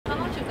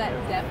that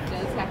depth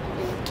does have to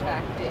do with the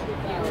fact that,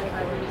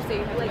 when you say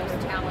you have the most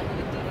talent in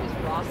the deepest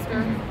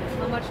roster,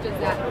 how much does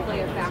that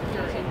play a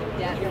factor in the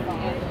depth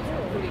and those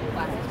recruiting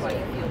classes? Why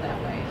you feel that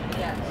way?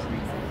 That's the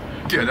reason.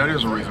 Yeah, that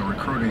is a reason.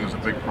 Recruiting is a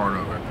big part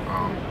of it.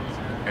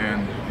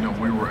 And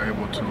we were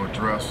able to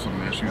address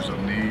some issues of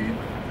need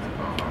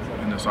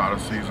in this out of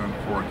season.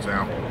 For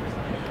example,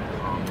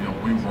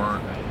 we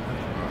weren't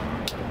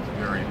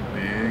very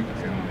big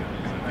in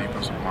the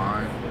defensive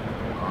line,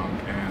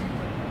 and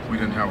we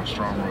didn't have a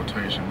strong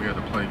rotation. We had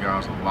to play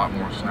guys a lot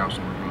more snaps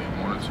than we really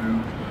wanted to.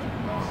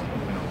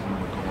 We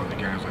would go into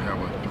games that have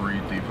a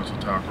 3 defensive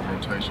tackle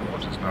rotation,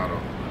 which is not a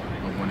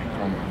winning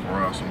formula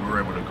for us. And we were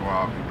able to go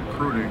out in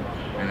recruiting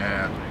and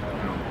add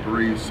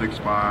 3,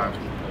 6'5",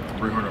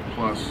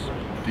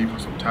 300+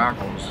 defensive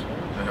tackles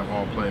that have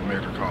all played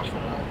major college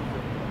football.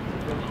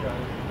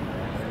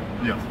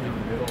 Yeah.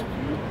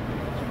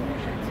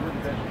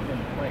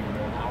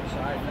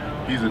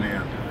 He's an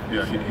end.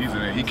 Yeah, he's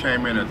an end. He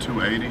came in at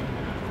 280,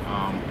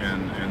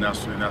 and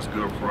that's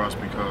good for us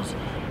because,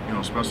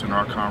 especially in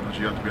our conference,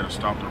 you have to be able to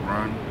stop the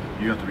run.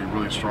 You have to be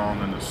really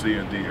strong in the C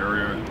and D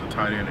area, the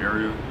tight end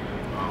area,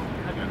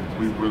 and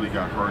we really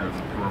got hurt in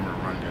the perimeter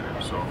run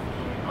game. So,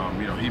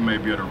 he may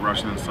be able to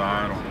rush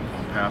inside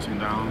on passing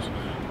downs,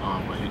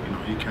 but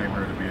he came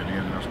here to be an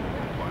end, and that's what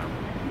we're playing.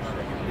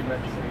 You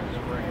mentioned the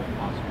spring and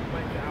possibly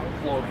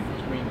floating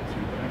between the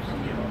two, but I've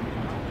seen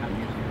how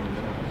using the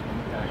middle of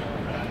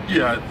the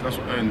Yeah, that's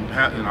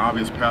in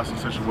obvious passing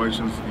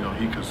situations,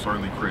 he could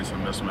certainly create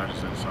some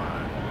mismatches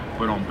inside.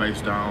 But on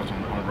base downs,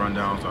 on run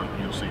downs,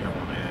 you'll see him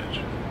on the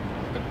edge.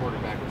 The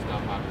quarterback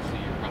stuff, obviously,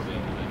 you're probably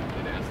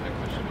going to ask that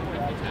question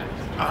 50 times.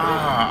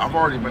 I've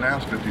already been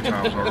asked 50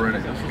 times already.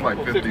 This is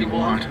like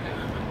 51.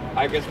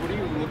 I guess, what are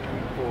you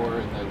looking for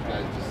in those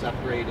guys to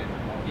separate, and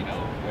do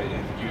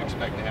you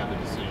expect to have a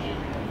decision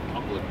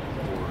public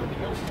before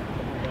the open?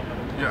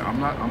 Yeah,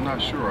 I'm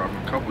not sure. A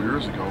couple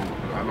years ago,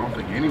 I don't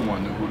think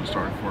anyone knew who the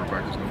starting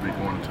quarterback is going to be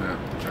going into that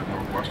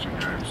Northwestern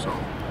game. So,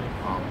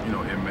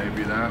 it may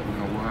be that.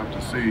 We'll have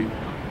to see.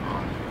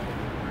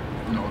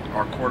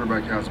 Our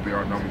quarterback has to be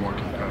our #1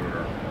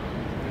 competitor,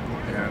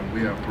 and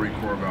we have 3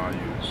 core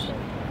values: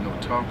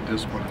 tough,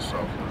 discipline, and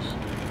selfless.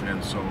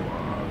 And so,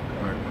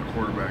 the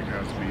quarterback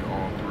has to be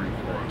all 3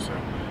 for us.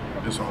 And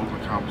it's an open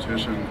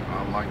competition.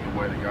 I like the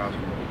way the guys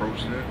have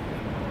approached it.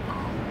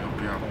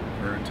 We have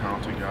very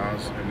talented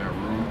guys in that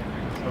room.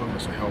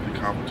 It's a healthy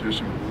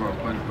competition. We're going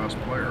to play the best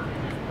player.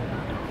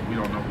 We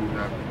don't know who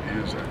that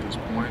is at this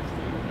point.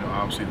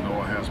 Obviously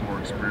Noah has more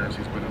experience.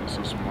 He's been in the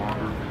system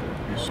longer.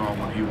 You saw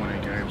when he went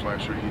in games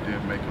last year, he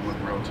did make it look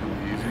relatively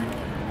easy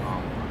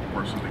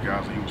versus the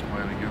guys that he was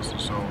playing against.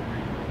 So,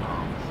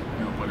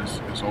 but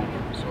it's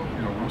open. So,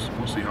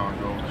 we'll see how it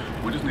goes.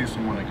 We just need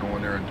someone to go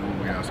in there and do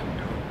what we ask him to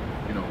do.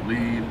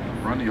 Lead,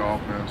 run the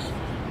offense,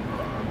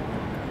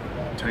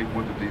 take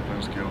what the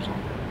defense gives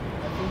them.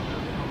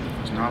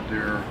 If it's not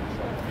there,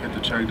 hit the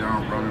check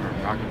down, run it, or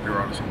knock the beer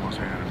out of someone's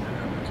hand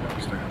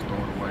and stand, throw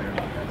it away, and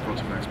go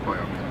to the next play.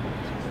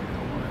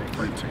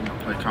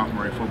 Play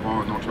complementary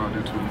football and don't try to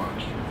do too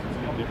much.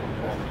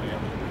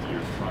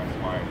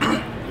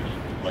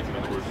 Like, in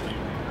other words,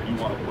 you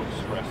want to put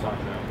stress on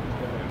them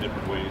in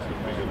different ways to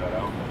figure that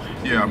out?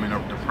 Yeah,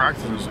 the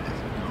practices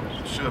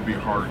should be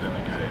harder than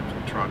the games.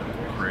 We try to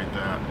create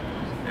that.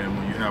 And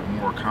when you have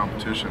more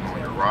competition on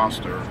your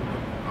roster,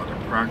 the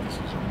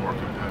practices are more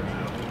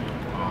competitive.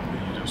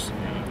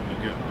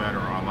 You get better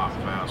a lot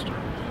faster.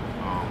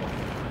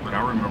 But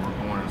I remember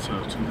going into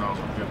the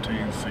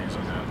 2015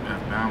 season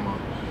at Bama.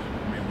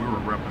 We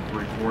were repping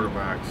 3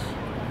 quarterbacks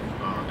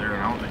there,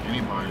 and I don't think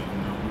anybody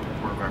knew who the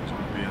quarterback was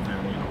going to be. And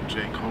then,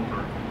 Jay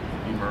Coker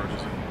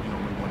emerges, and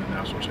we won the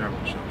national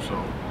championship. So,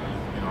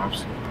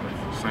 obviously,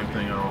 the same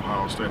thing at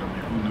Ohio State.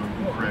 Who knew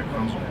who Craig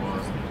Kunzel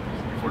was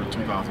before the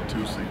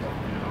 2002 season?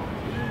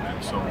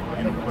 And so,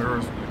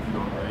 players,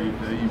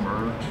 they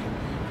emerge,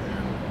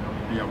 and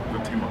you have a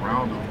good team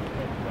around them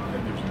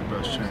that gives you the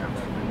best chance.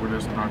 We're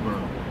just not going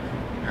to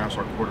ask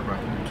our quarterback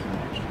to do too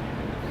much.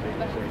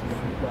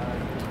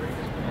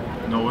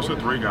 No, it's a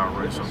 3-guy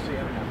race.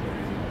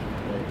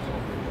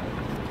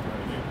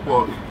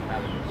 Well,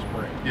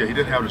 yeah, he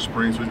didn't have the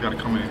spring, so he's got to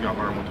come in. He's got to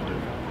learn what to do.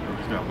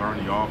 He's got to learn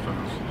the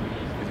offense.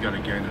 He's got to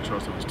gain the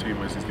trust of his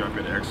teammates. He's got to be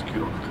able to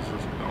execute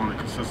on a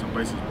consistent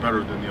basis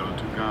better than the other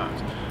 2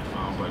 guys.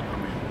 But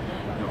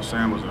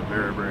Sam was a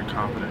very, very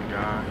confident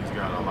guy. He's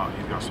got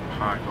some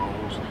high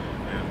goals,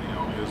 and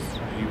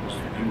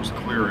he was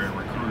clear in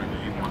recruiting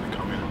that he wanted to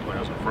come in and play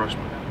as a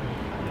freshman.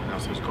 And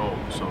that's his goal.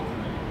 So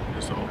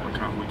it's an open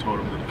competition. We told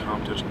him that the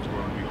competition is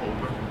going to be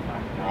open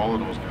for all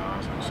of those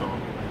guys, and so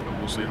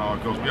we'll see how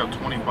it goes. We have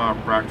 25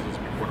 practices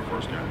before the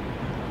first game.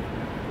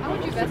 How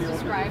would you best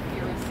describe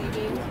your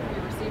receivers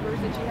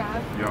that you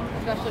have,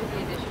 especially with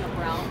the addition of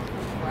Brown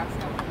from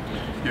Nebraska?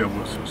 Yeah,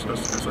 well,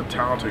 it's a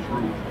talented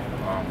group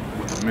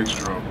with a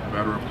mixture of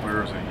veteran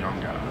players and young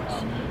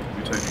guys.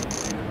 You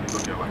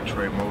look at like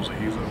Trey Mosley.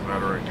 He's a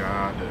veteran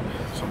guy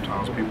that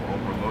sometimes people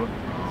overlook,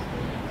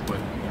 but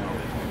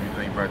if you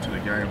think back to the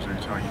games, every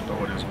time you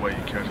throw it his way,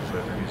 he catches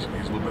it, and he's a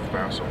little bit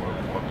faster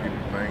than what people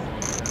think.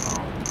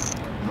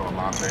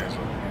 Nowadays,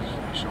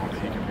 he's shown that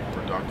he can be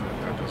productive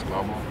at this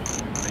level.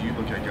 And then you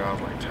look at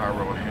guys like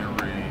Tyrell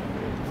Henry,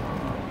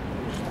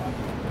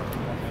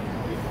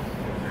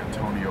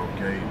 Antonio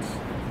Gates,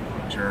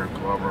 Jared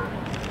Glover,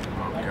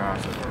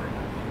 guys that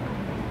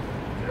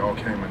they all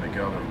came in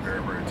together,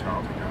 very, very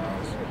talented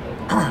guys,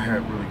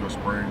 had really good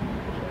spring.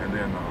 And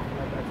then,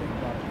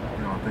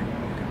 I think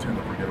we can tend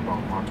to forget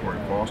about Montory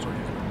Foster.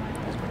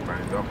 He's been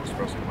banged up,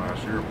 especially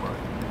last year, but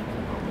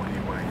when he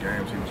went in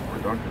games, he was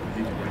productive.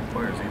 He can make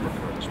plays. He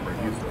looked good this spring.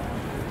 He's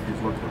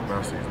looked the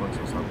best he's looked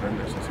since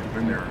he's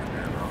been there,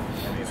 and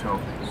he's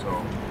healthy.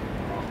 So,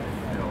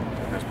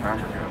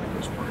 Fitzpatrick had a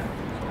good spring.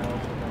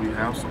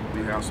 So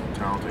we have some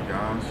talented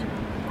guys,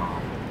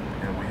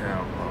 and we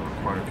have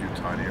quite a few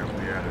tight ends.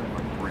 We added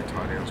like 3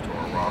 tight ends to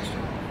our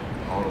roster.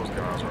 All those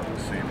guys are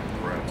receiving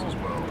threats as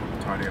well.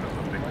 Tight end is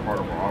a big part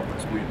of our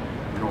offense. We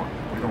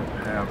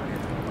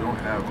don't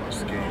have a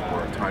scheme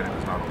where a tight end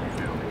is not on the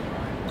field.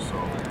 So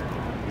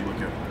we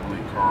look at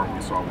Malik Carr.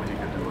 We saw what he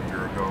could do a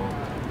year ago.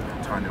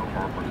 Tyneil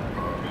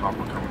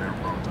Hopper coming in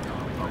from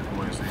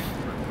Boise.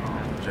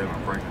 Jalen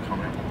Franklin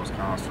coming in from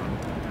Wisconsin.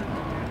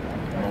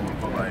 Nolan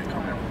Filet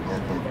coming in from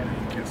Norfolk.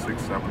 He gets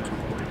 6'7",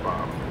 245.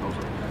 Those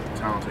are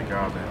talented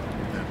guys that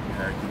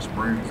had good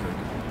springs and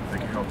they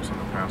can help us in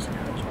the passing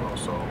game as well.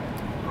 So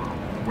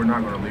we're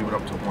not going to leave it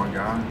up to one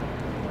guy.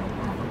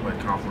 We're going to play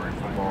complementary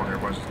football, and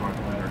everybody's just going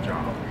to do their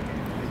job.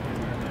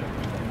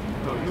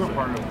 So you were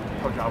part of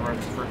Coach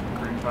Alvarez's first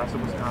recruiting class in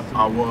Wisconsin.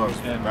 I was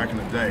back in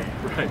the day.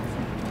 Right.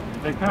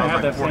 They kind of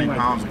had like that 40 same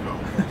pounds ago.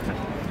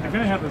 They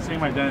kind of had the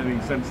same identity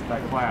since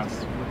that class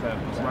with that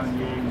running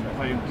game,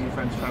 playing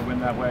defense, trying to win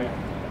that way.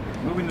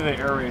 Moving to the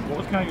air raid, what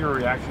was kind of your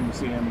reaction to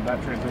seeing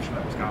that transition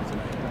at Wisconsin?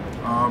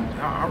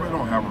 I really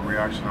don't have a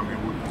reaction. I mean,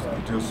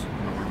 it just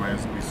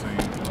remains to be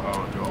seen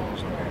how it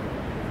goes. I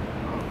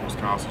mean,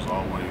 Wisconsin's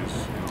always,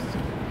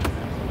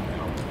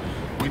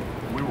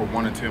 we were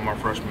 1-10 my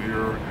freshman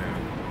year,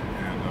 and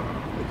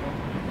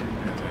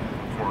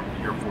for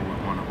year 4 we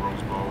won the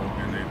Rose Bowl,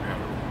 and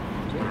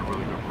it's been a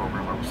really good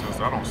program ever since.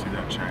 I don't see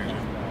that changing. I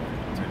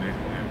mean, they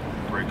have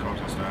a great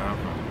coaching staff,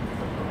 and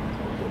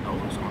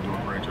it's going to do a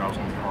great job. It's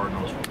going to be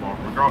hard-nosed football.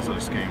 Regardless of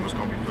the scheme, it's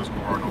going to be physical,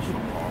 hard-nosed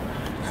football,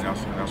 and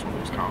that's what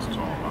Wisconsin's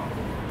all about.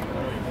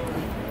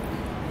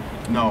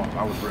 No,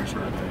 I was very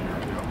sure that year.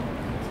 Yeah.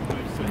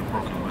 A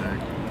broken leg.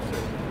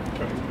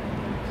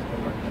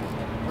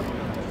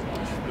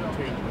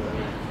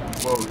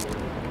 Well,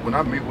 when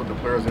I meet with the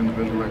players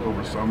individually, like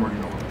over summer,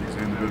 these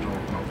individual,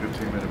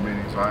 15-minute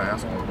meetings, I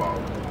ask them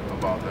about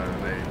that,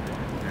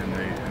 and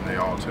they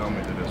all tell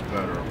me that it's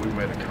better. We've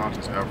made a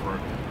conscious effort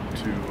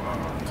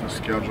to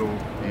schedule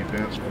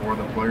events for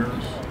the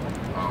players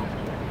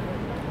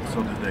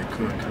so that they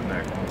could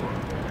connect more.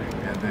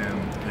 And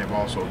then they've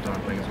also done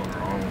things on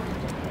their own,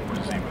 which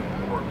is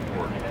even more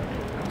important.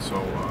 And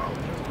so,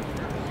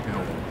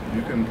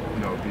 you can,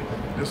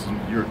 this is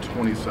year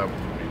 27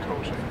 for me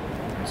coaching.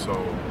 And so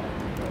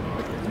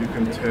you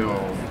can tell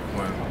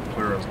when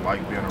players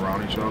like being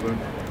around each other,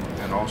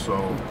 and also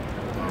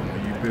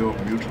when you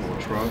build mutual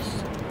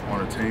trust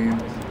on a team,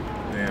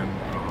 then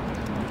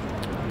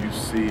you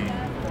see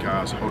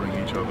guys holding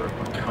each other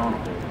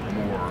accountable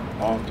more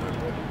often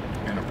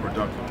in a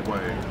productive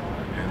way,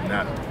 and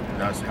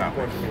that's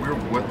happening. We're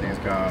with these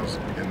guys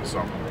in the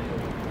summer,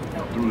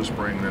 through the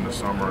spring and in the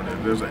summer.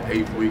 And there's an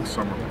 8-week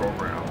summer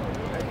program,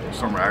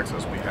 summer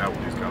access we have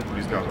with these guys.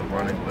 These guys are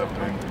running,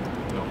 lifting.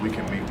 We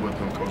can meet with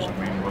them, coach a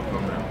meeting with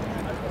them, and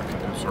we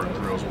can do certain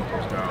drills with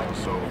those guys.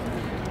 So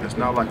it's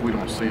not like we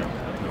don't see them.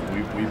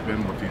 We've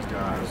been with these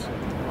guys,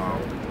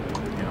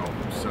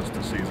 since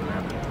the season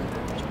ended.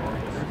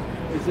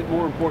 Is it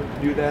more important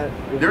to do that?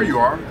 There you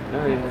are.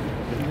 Oh,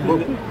 yeah.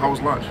 Look, how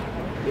was lunch?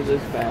 It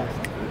is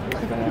fast.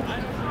 It's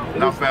fast.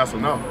 Not fast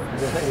enough.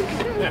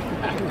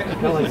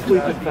 Kind of like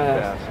sleeping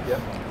fast.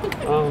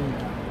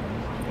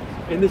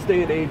 In this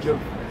day and age of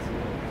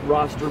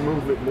roster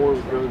movement, more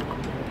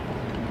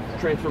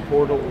transfer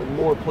portal, and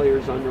more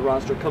players on your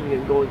roster coming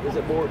and going, is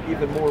it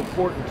even more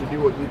important to do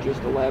what you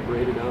just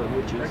elaborated on,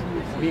 which is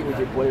meet with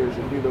your players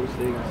and do those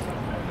things?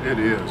 It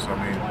is. I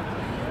mean,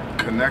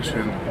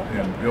 connection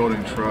and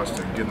building trust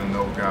and getting to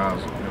know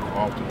guys,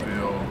 off the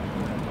field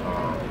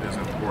is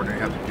important. They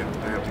have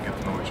to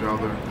get to know each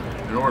other.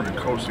 In order to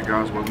coach the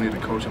guys, we need to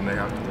coach them. They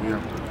have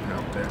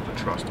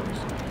to trust us.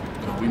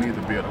 So we need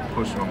to be able to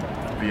push them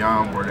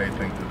beyond where they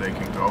think that they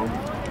can go.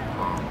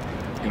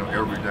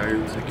 Every day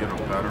to get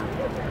them better.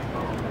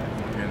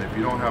 And if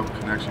you don't have a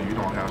connection, you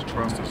don't have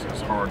trust,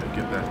 it's hard to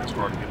get that. It's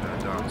hard to get that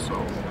done. So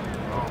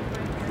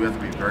we have to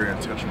be very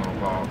intentional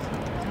about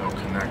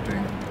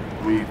connecting.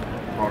 We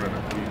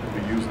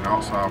use an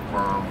outside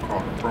firm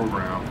called The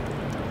Program.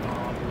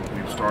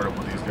 We've started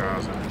with these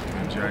guys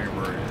in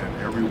January, and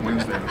every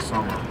Wednesday in the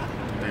summer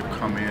they've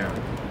come in.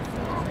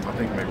 I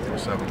think maybe for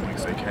 7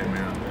 weeks they came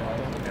in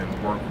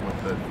and worked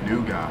with the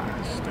new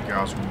guys, the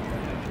guys who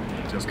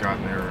just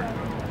gotten there,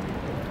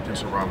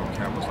 just arrived on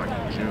campus like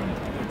in June,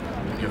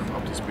 to get them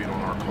up to speed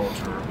on our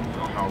culture,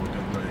 how we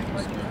do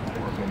things,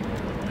 working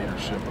with leadership.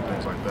 leadership and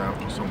things like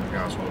that for some of the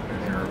guys who have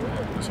been here.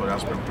 And so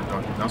that's been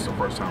productive. That's the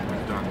first time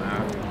we've done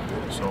that.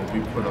 So we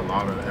put a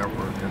lot of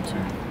effort into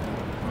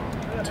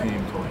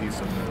team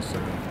cohesiveness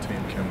and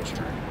team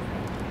chemistry.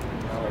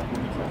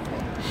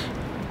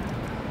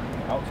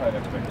 Outside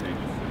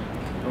expectations,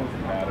 those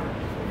matter.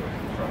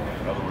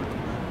 In other words,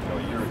 a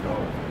year ago,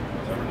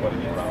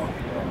 everybody around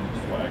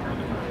swagger,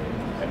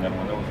 and then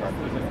when those aren't,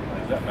 does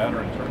that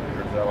matter in terms of,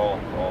 or is that all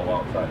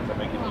outside? Does that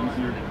make it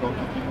easier to coach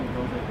a team when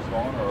those are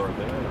gone or are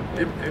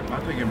there? I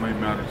think it may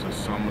matter to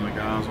some of the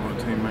guys on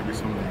the team, maybe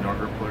some of the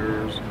younger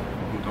players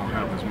who don't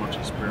have as much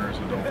experience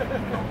and don't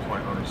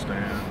quite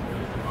understand.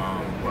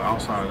 But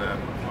outside of that,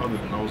 other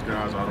than those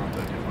guys, I don't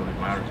think it really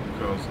matters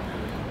because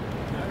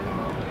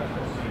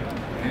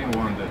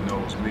anyone that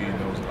knows me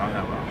knows that I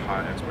have a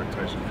high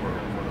expectation for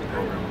the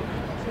program.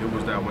 It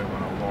was that way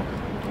when I walked in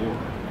the door.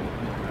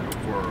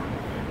 For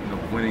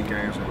winning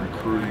games and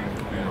recruiting,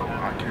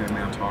 I came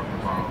in talking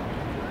about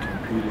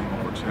competing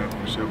for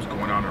championships,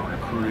 going out and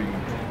recruiting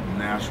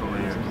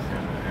nationally and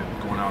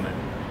going out and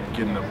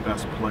getting the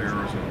best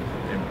players and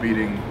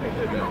beating,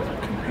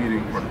 competing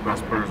for the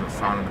best players and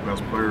signing the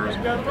best players.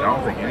 And I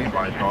don't think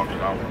anybody thought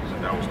that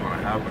was going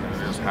to happen, and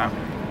it is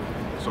happening.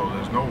 So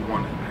there's no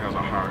one that has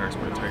a higher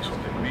expectation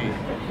than me,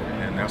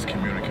 and that's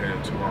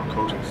communicated to our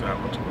coaching staff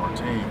and to our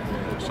team.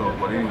 So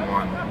what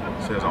anyone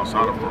says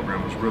outside of the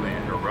program is really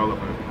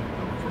irrelevant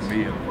for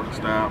me and for the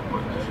staff,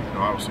 but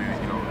obviously,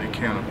 it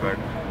can affect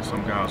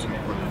some guys who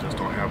really just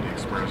don't have the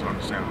experience to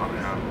understand how to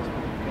handle it.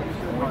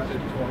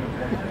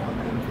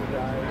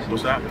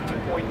 What's that?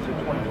 Point to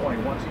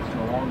 2021 season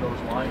along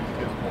those lines,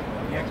 because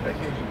the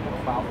expectations will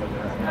pop in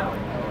there now.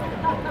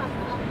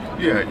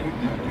 Yeah, you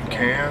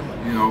can,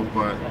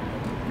 but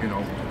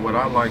what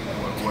I like,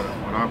 what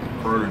I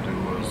prefer to do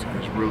is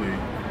really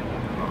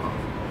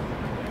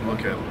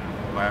look at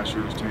last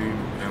year's team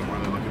and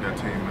really look at that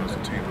team as a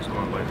team that's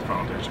going to lay the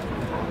foundation for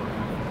the program.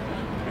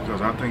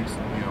 Because I think,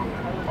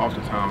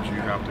 oftentimes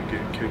you have to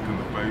get kicked in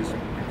the face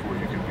before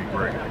you can be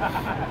great.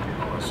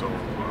 So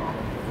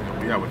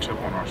we have a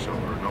chip on our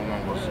shoulder. No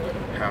one was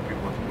happy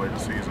with the way the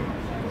season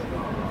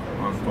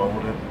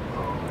unfolded,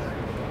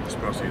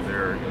 especially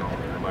there,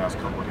 the last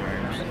couple of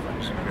games.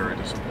 It's been very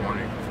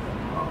disappointing.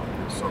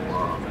 So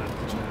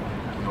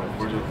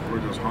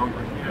we're just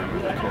hungry.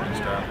 The coaching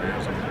staff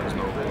is.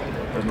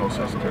 There's no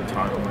sense of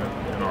entitlement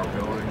in our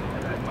building.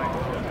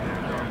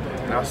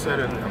 And I said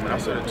it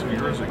 2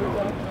 years ago.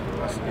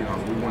 We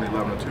won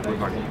 11-2,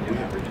 but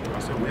I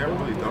said we haven't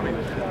really done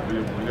anything. We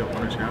didn't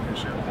win a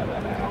championship. We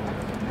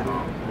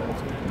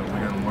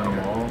didn't win them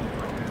all.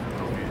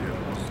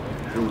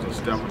 It was a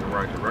step in the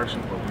right direction,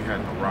 but we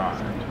hadn't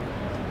arrived.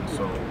 And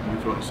so we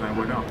feel the same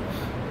way now.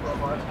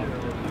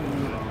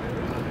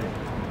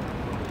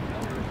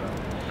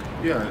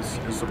 Yeah,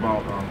 it's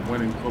about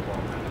winning football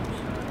games.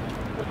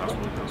 That's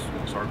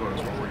our goal.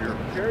 That's why we're here.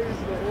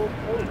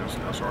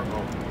 That's our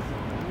goal.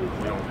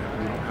 We don't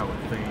have a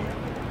theme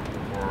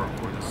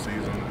for the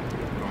season. We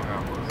don't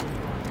have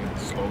any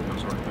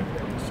slogans or anything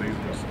for the season.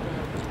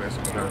 It's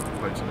basically got to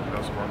play to the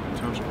best of our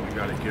potential. We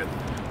got to get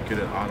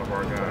it out of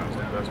our guys.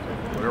 The best,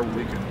 whatever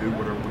we can do,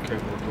 whatever we're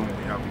capable of doing,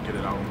 we have to get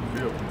it out on the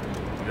field.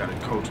 We got to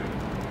coach it.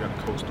 We got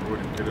to coach through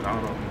it and get it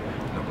out of them.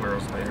 The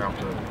players, they have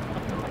to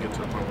get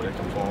to the point where they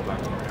can fall back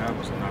on their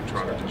habits and not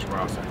try to just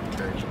rise to the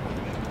occasion.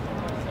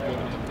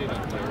 Do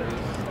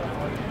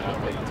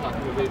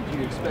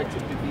you expect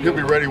him to be? He'll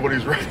be ready when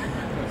he's ready.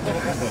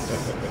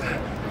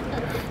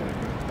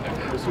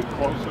 Is it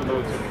closer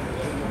though to,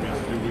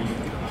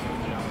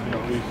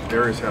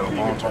 Darius had a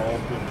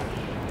long-term.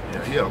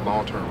 Yeah, he had a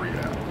long-term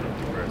rehab.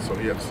 Right? So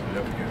he had a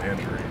significant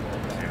injury,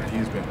 and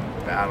he's been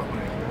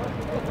battling.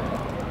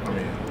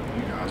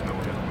 You guys know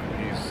him.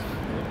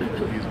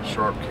 He's a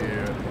sharp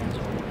kid. He's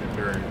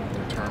very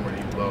determined.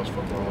 He loves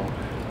football,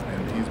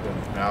 and he's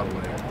been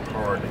battling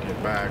hard to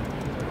get back.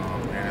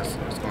 And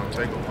it's going to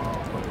take a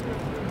while, but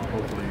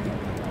hopefully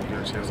we'll get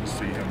a chance to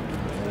see him do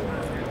more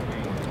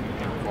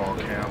in fall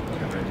camp,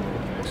 and then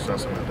we'll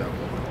assess him at that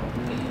point.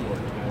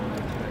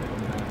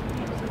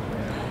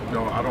 I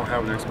don't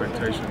have an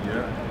expectation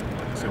yet.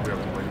 Like I said, we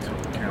have to wait until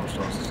the camp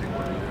starts to see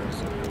what it is.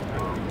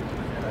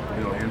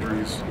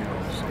 Injuries,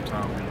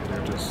 sometimes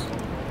they're just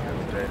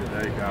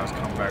day-to-day. Guys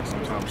come back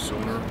sometimes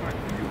sooner than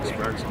you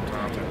expect.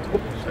 Sometimes it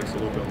takes a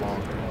little bit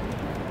longer.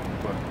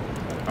 But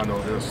I know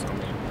this.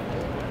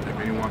 If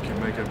anyone can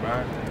make it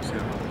back, it's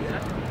him.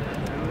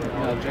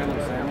 Jalen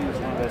Sammy is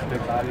one of those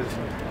big bodies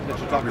that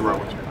you talk I'll be right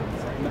about. with you.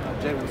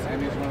 Jalen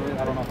Sammy is one of those.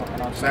 I don't know if I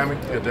pronounced it. Sammy?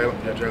 Yeah,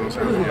 Jalen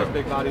Sammy. One of those Yeah.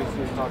 big bodies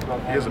you talked about.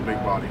 He is a big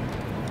body.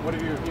 What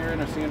are you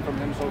hearing or seeing from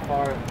him so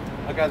far?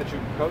 A guy that you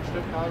coached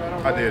at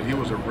Colorado? I did. He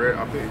was a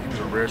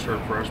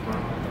redshirt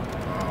freshman.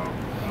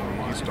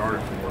 He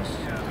started for us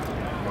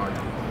my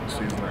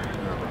season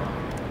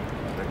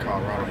at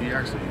Colorado. He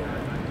actually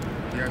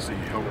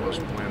helped us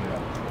win the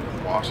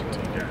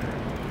Washington game.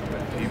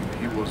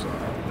 He was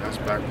that's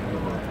back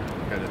when we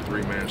had a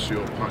 3-man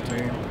shield punt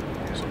team.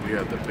 So we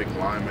had the big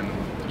lineman,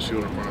 the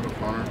shield in front of the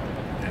punter,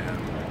 and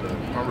the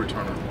punt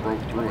returner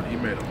broke through and he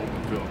made an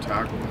open field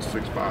tackle with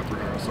 6'5",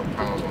 300-some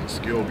pounds on the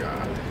skill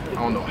guy. I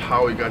don't know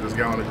how he got this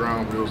guy on the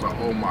ground, but it was like,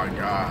 oh my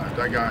God,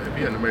 that guy, if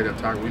he hadn't made that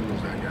tackle, we'd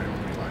lose that game.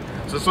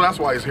 So that's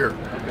why he's here.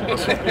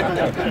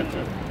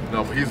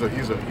 No, but he's a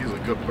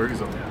good player.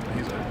 He's a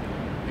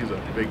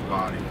big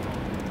body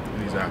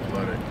and he's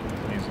athletic.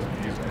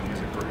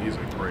 He's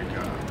a great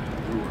guy.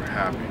 We were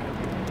happy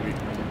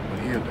when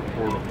he hit the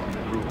portal.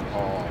 We were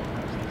all.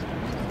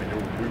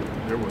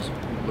 There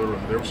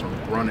was some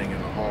running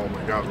in the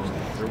hallway.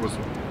 There was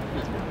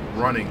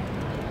running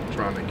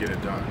trying to get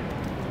it done.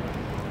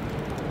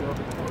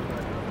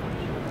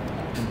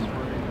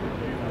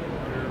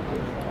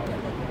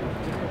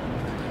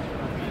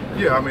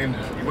 Yeah, I mean,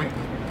 we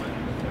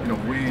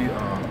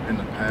in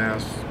the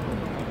past,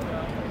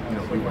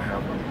 we would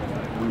have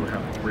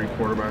 3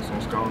 quarterbacks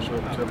on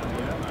scholarship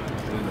typically,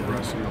 and the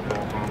rest,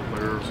 walk-on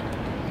players.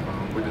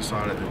 We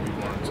decided that we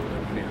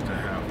needed to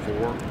have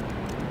 4.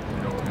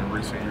 In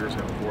recent years,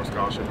 have 4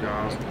 scholarship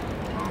guys,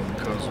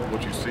 because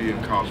what you see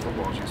in college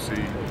football is you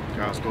see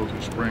guys go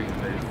through spring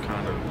and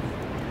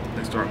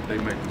they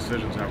make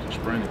decisions after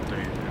spring if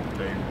they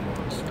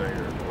want to stay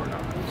or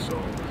not. So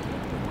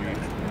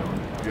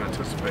you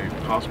anticipate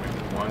possibly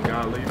 1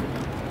 guy leaving,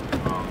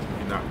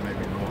 you're not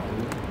maybe knowing who,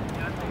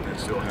 and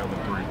still having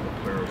 3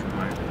 players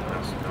remaining. That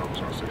was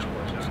our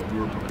situation. So we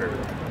were prepared.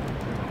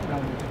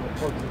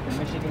 The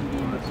Michigan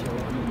game this year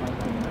will be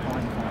likely in the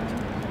qualifying.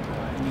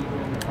 Any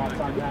thoughts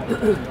on that?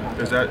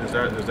 Is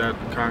that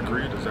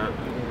concrete? Is that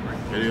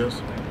it is?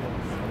 It's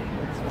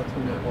what's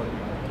been reported.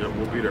 Yeah,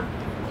 we'll be there.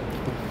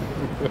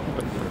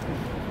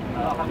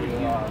 How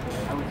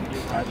would you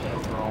describe the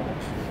overall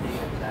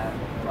state of that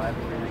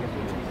rivalry? I guess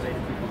what would you say to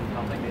people who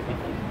felt like they think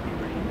you should be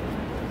reined in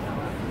now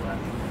after that?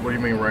 What do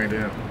you mean reined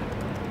in?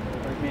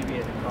 Like maybe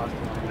it's across the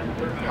line.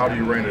 How do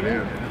you rein it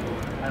in? I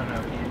don't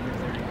know.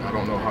 I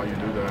don't know how you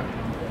do that.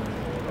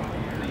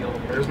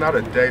 There's not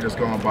a day that's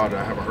gone by that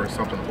I haven't heard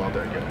something about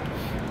that game.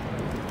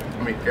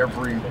 I mean,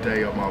 every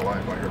day of my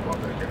life I hear about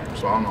that game.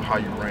 So I don't know how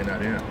you rein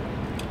that in.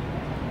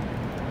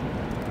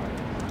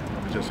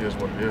 It just is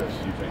what it is.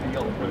 You think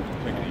you'll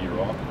take a year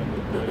off?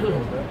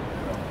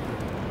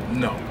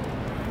 No.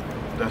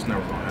 That's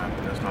never going to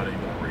happen. That's not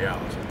even a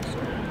reality. So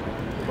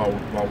why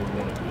would we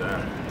want to do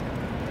that?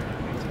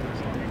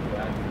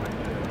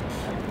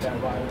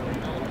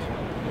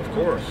 Of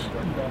course.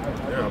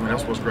 Yeah, I mean,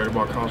 that's what's great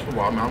about college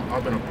football. I mean,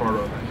 I've been a part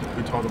of,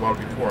 we talked about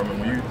it before. I mean,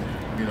 when you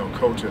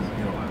coaching,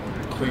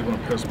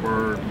 Cleveland,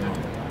 Pittsburgh,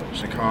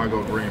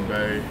 Chicago, Green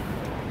Bay,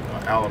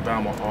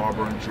 Alabama,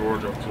 Auburn,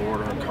 Georgia,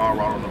 Florida,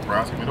 Colorado,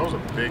 Nebraska. I mean, those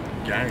are big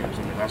games.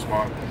 I mean, that's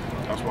why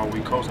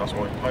we coach. That's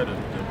why we play to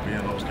be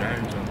in those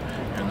games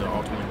and to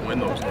ultimately win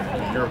those games.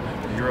 And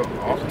you're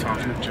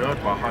oftentimes you're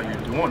judged by how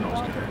you're doing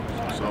those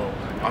games. So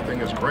I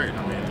think it's great.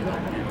 I mean,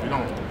 we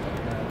don't.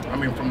 I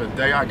mean, from the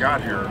day I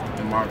got here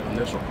in my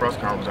initial press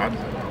conference, I'm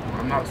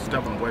not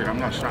stepping away. I'm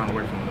not shying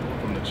away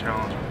from the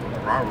challenge of the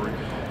rivalry.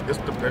 It's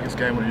the biggest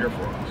game of the year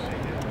for us,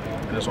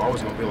 and it's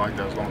always going to be like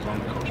that as long as I'm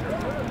the coach here.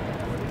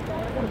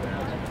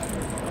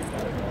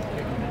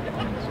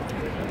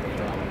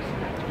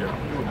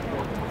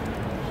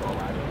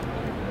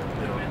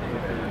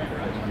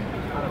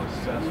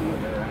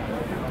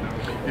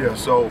 Yeah,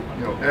 so,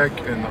 Eck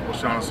and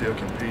O'Shaughnessy will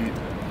compete.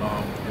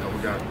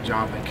 We got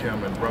Jonathan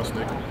Kim and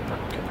Rusnick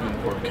competing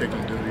for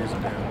kicking duties,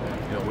 and then,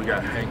 we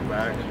got Hank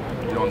back.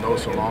 You don't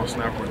notice a long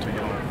snapper until you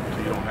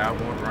don't have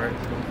one, right?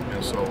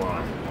 And so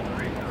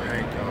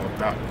Hank is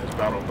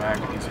battled back,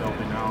 and he's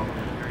healthy now,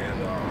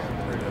 and then,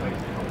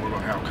 we're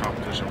going to have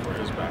competition for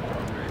his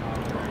backup.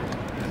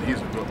 And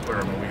he's a good player.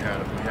 I mean, we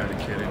had a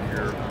kid in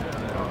here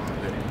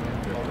that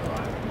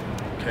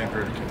came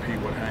here to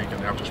compete with Hank,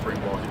 and after spring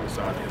ball, he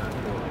decided to hit the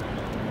portal.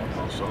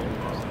 So we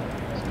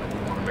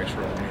want to make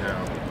sure that we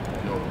have,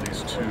 at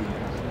least 2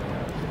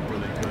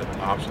 really good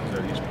options at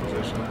each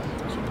position,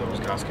 so those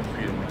guys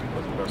compete and we can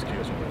put the best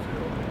kids on the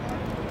field.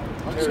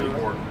 It's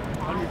important.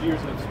 100 years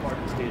at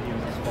Spartan Stadium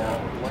this fall.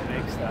 What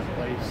makes that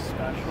place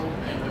special?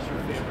 And what's your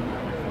favorite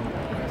moment from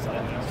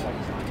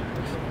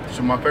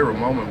So my favorite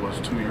moment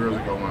was 2 years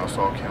ago when I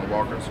saw Ken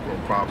Walker score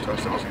 5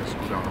 touchdowns against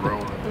school down the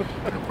road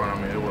in front of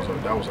me.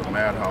 That was a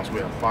madhouse.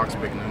 We had Fox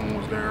Big Noon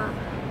was there,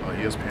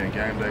 ESPN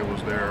Game Day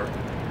was there.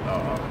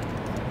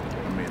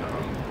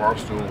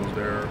 Barstool was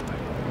there. I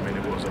mean,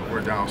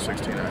 we're down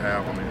 16 and a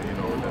half. I mean,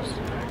 there's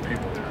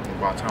people.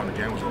 By the time the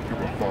game was over,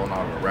 people were falling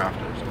out of the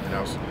rafters. I mean,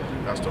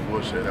 that's the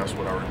woodshed. That's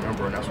what I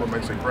remember, and that's what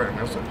makes it great. I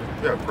mean,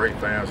 we have great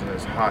fans and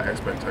there's high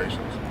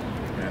expectations,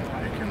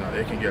 and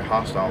it can get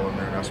hostile in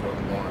there, and that's what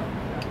we want.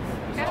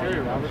 Terry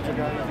Roberts, a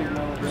guy you think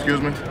will?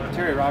 Excuse me?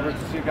 Terry Roberts,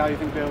 is he a guy you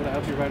think will be able to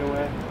help you right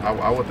away?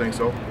 I would think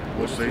so.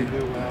 We'll see.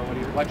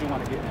 Why'd you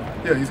want to get him?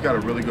 Yeah, he's got a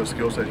really good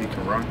skill set. He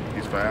can run.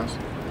 He's fast.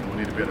 We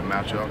need to be able to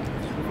match up.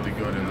 He's really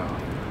good, and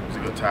he's a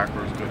good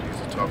tackler.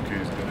 He's a tough kid.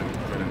 He's good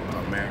in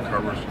man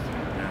coverage,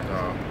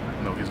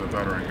 and he's a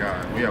veteran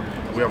guy. We have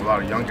a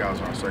lot of young guys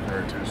in our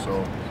secondary too.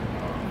 So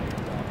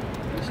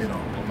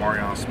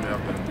Marion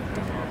Smith and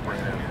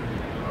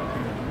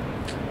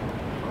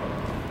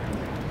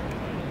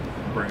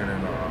bringing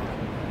in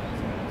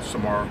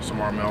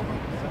Samar Melvin,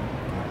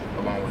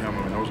 along with him.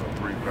 I mean, those are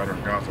 3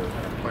 veteran guys that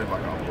have played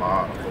like a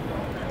lot of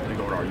football. They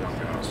go with our young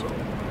guys. So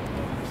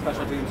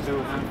Special teams too.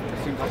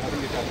 It seems like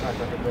he's got track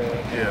record there.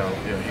 yeah,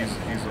 he's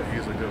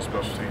a good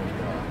special teams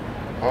guy.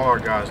 All our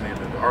guys need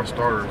to. Our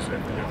starters,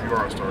 if you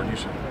are a starter, you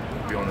should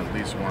be on at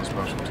least one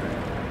special team.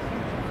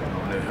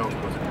 And it helps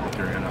with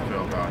your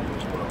NFL value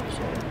as well.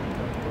 So.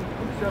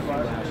 You said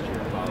last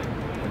year about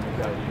when you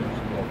got to use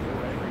multiple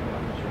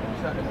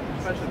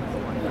especially with the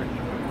linebacker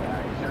coming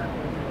back. Is there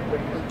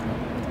ways to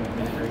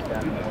integrate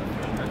that more?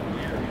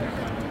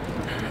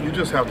 You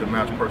just have to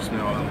match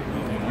personnel.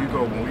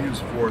 When we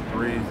use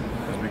 4-3,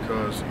 it's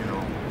because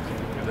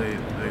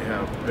they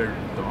have big.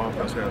 The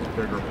offense has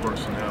bigger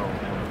personnel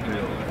on the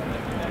field.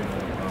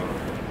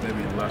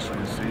 Maybe less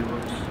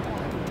receivers.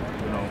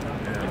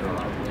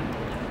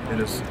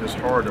 And it's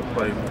hard to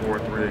play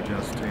 4-3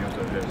 against teams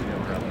that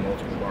have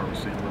multiple wide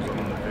receivers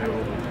on the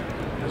field.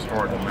 It's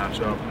hard to match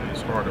up.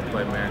 It's hard to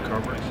play man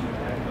coverage.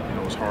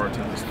 It's hard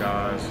to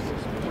disguise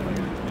when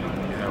you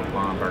have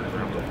linebackers that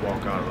have to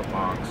walk out of the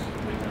box.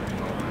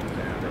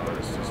 And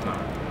it's just not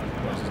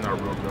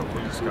real good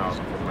for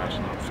disguising for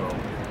matching up. So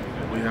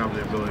we have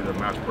the ability to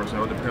match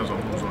personnel. It depends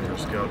on who's on your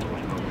schedule.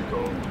 We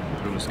go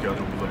through the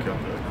schedule. We look at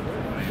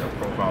the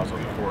profiles of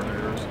the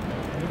coordinators.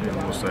 And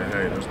we'll say,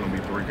 hey, there's going to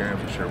be 3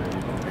 games this year where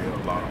we're going to be a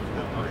lot of 4-3.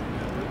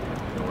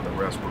 And the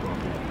rest we're going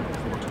to be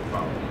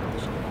 4-2-5.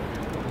 So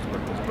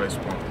it's based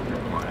upon who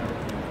you're playing.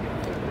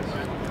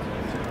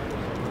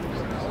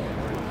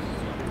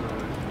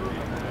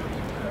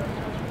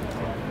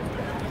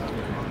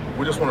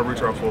 We just want to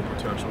reach our full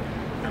potential,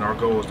 and our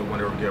goal is to win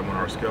every game on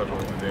our schedule.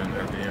 And then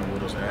at the end, we'll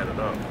just add it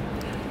up.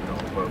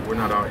 But we're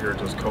not out here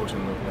just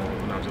coaching.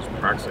 We're not just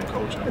practicing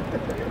coaching.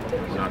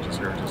 We're not just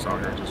out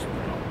here just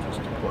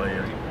to play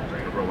and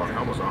roll our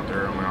helmets out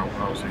there. I mean,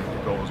 obviously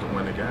the goal is to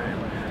win the game.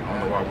 I don't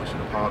know why we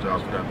should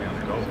apologize for that being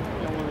the goal.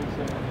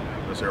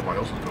 That's everybody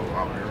else's goal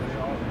out here.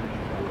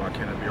 Why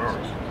can't it be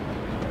ours?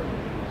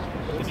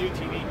 The new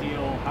TV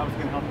deal, how it's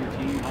going to help your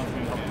team, how it's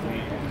going to help the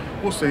league?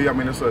 We'll see. I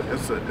mean, it's a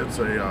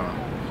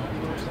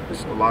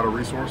lot of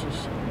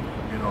resources,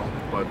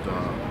 but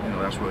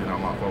that's really not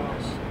my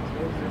focus.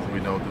 We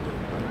know that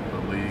the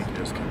league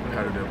is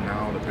competitive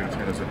now. The Big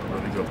Ten is in a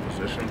really good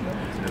position,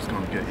 and it's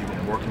going to get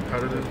even more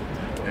competitive.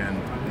 And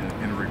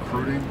in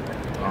recruiting,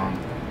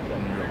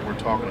 when we're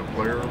talking to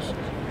players,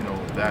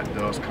 that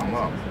does come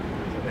up.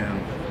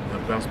 And the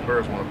best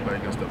players want to play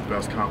against the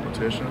best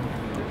competition.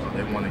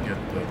 They want to get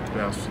the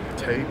best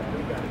tape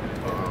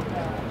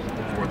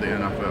for the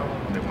NFL,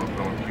 and they want to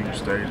go on huge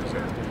stages.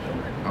 And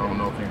I don't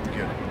know if you can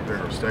get a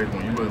bigger stage.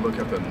 When you really look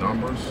at the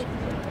numbers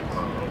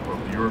of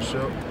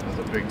viewership of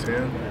the Big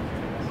Ten,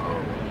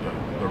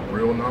 the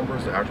real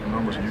numbers, the actual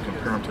numbers, and you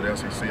compare them to the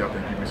SEC, I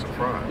think you'd be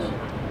surprised.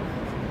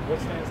 What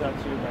stands out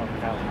to you about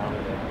Cal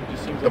Holiday? He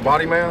just seems the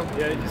body man?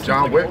 Yeah, he just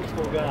John seems Wick? like an old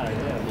school guy,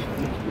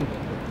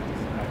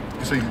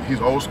 You see,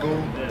 he's old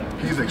school. Yeah.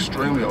 He's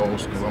extremely old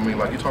school. I mean,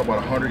 like you talk about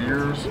 100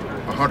 years.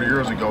 100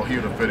 years ago, he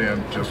would have fit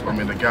in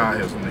the guy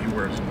he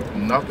wears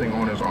nothing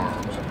on his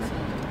arms.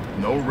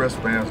 No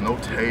wristbands, no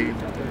tape,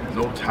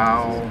 no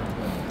towel.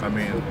 I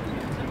mean,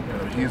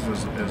 he's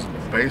as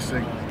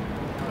basic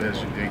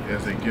as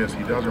it gets.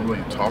 He doesn't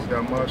really talk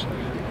that much.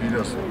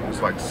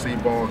 It's like see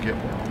ball, get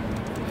ball.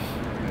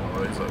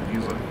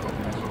 He's a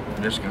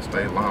Michigan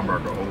State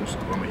linebacker, old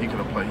school. I mean, he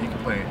could play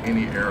in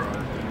any era.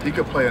 He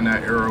could play in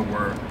that era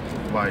where,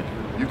 like,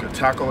 you could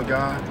tackle a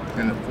guy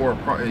and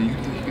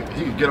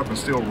he could get up and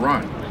still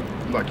run.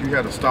 Like, you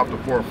had to stop the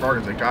 4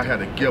 targets. The guy had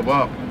to give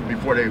up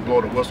before they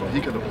blow the whistle. He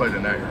could have played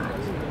in that era.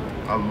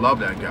 I love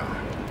that guy.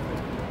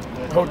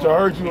 Coach, I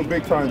heard you a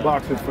big-time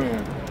boxing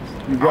fan.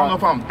 I don't know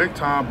if I'm big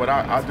time, but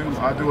I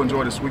do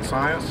enjoy the sweet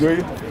science. Do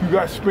you? You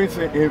got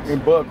Spencer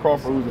and Bud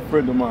Crawford, who's a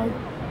friend of mine,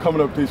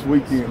 coming up this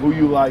weekend. Who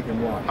you like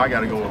and why? I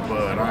got to go with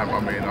Bud. I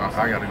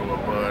got to go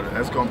with Bud.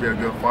 That's going to be a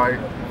good fight.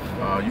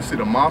 You see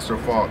the monster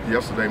fought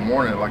yesterday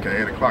morning, like at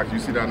 8 o'clock. You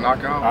see that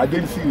knockout? I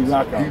didn't see the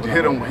knockout. He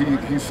hit him.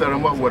 He set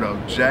him up with a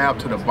jab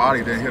to the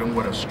body, then hit him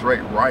with a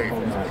straight right.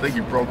 I think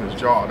he broke his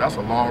jaw. That's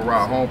a long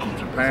ride home from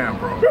Japan,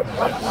 bro.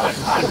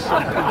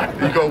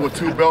 You go with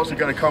 2 belts, you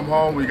got to come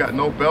home. We got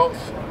no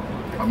belts.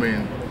 I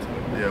mean,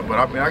 yeah, but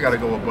I got to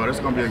go with Bud. It's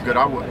going to be a good.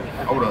 I would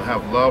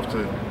have loved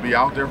to be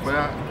out there for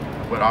that,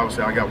 but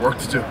obviously I got work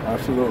to do.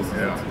 Absolutely.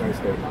 Yeah. Thanks,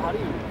 Dave. How do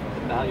you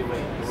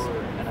evaluate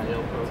your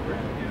NIL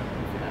program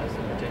as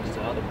it pertains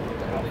to other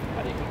programs?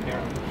 How do you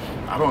compare them?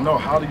 I don't know.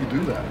 How do you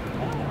do that?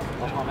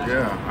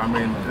 Yeah, I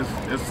mean,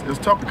 it's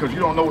tough because you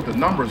don't know what the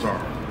numbers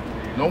are.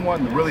 No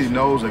one really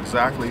knows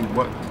exactly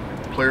what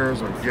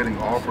players are getting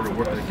offered or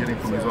what they're getting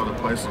from these other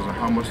places or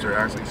how much they're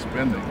actually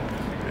spending.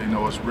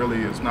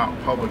 It's not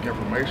public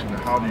information.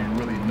 How do you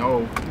really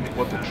know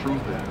what the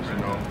truth is?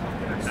 And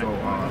so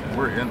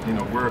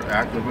we're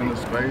active in the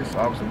space.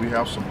 Obviously, we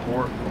have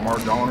support from our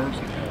donors,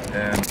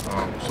 and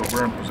so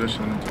we're in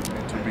position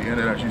to be in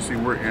it. As you see,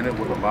 we're in it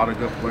with a lot of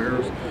good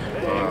players,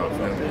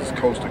 and it's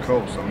coast to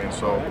coast. I mean,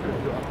 so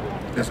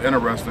it's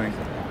interesting.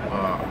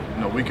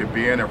 We could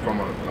be in it from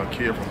a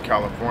kid from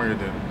California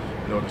that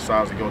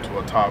decides to go to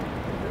a top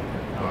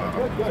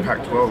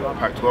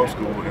Pac-12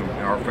 school, and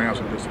our fans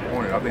are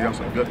disappointed. I think that's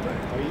a good thing.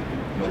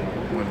 You know,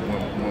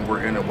 when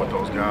we're in it with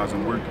those guys,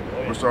 and we're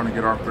starting to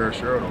get our fair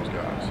share of those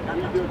guys.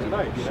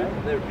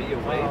 Shouldn't there be a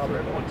way for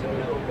everyone to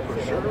know for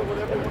sure?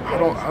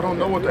 I don't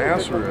know what the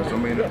answer is. I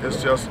mean,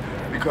 it's just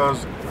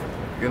because,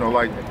 you know,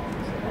 like,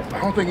 I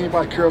don't think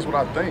anybody cares what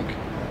I think.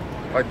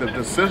 Like the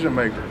decision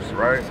makers,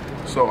 right?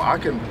 So I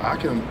can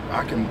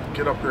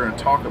get up here and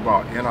talk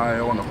about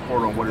NIL and the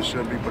portal and what it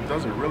should be, but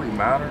does it really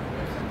matter?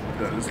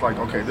 It's like,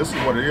 okay, this is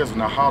what it is.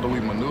 Now, how do we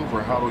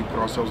maneuver? How do we put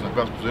ourselves in the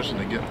best position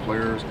to get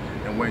players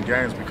and win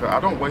games? Because I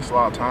don't waste a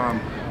lot of time,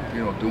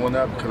 you know, doing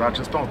that, because I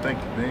just don't think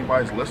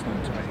anybody's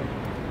listening to me.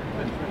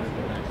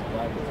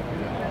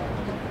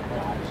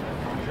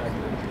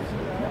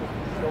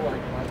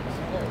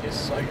 This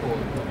cycle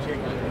in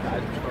particular,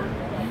 guys are starting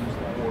to use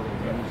the portal,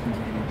 use the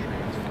media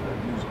transfer,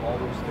 use all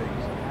those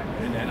things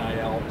in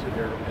NIL to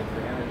their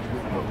advantage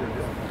with what they're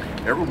doing.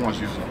 Everyone's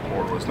using the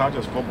portal. It's not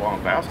just football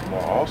and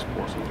basketball. All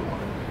sports are doing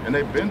it, and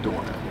they've been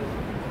doing it.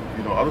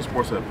 You know, other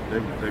sports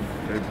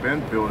they've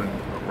been building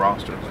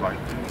rosters like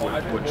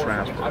with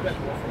transfers. I bet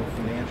more from a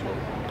financial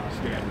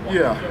standpoint.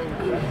 Yeah.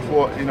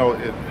 Well, you know,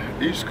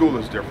 each school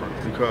is different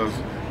because,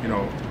 you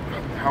know,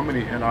 how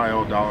many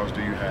NIL dollars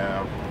do you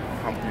have?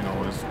 You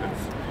know, it's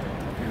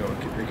you know,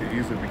 it can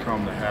easily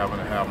become the have and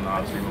the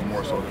have-nots, even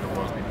more so than it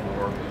was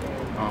before.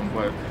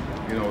 But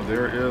you know,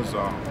 there is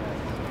a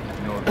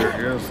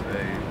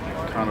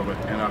kind of an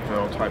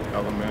NFL type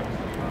element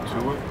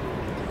to it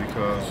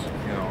because,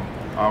 you know,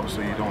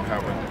 obviously you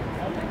have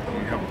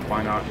a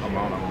finite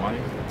amount of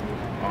money,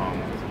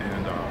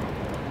 and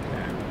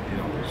you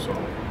know, so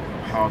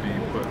how do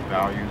you put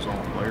values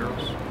on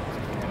players?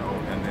 You know,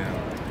 and then,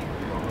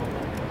 you know,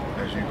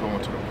 as you go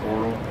into the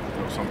portal,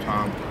 you know,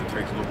 sometimes it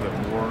takes a little bit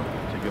more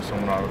to get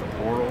someone out of the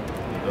portal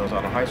than it does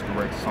out of high school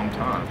rates.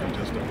 Sometimes it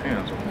just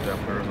depends on who that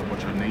player is and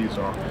what your needs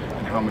are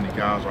and how many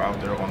guys are out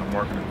there on the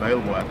market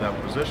available at that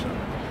position.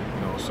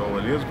 You know, so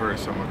it is very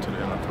similar to the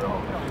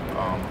NFL,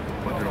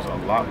 but there's a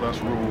lot less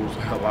rules,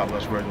 a lot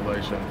less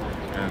regulation,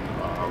 and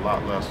a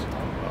lot less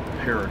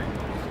parity.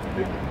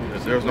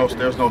 There's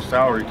no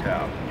salary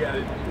cap. Yeah,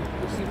 it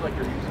seems like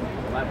you're using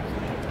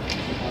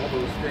all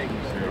those things.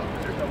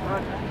 There's no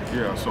contract.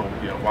 Yeah, so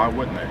yeah, why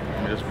wouldn't they?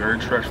 I mean, it's very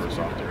treacherous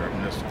out there. I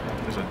mean,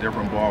 it's a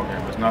different ball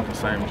game. It's not the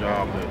same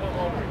job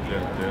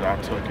that I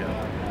took in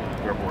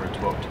February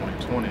 12,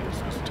 2020.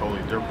 It's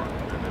totally different,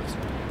 and it's.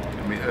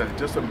 I mean,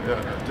 just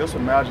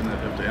imagine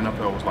that if the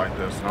NFL was like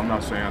this. And I'm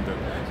not saying that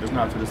it's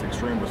not to this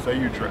extreme, but say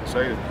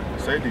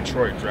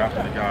Detroit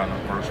drafted a guy in the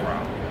first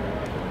round,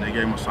 and they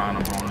gave him a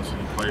sign-on bonus, and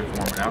he played for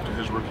him. And after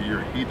his rookie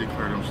year, he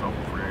declared himself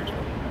a free agent.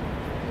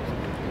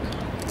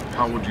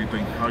 How do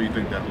you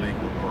think that league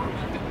would work?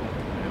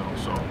 You know,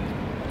 so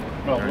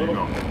well, there a you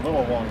little go.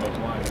 along those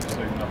lines, to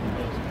say nothing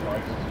really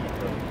surprises you,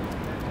 but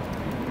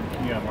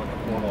on the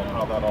portal and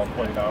how that all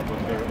played out.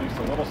 Was there at least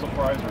a little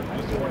surprise or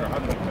disappointment? How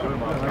did it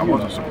come out? I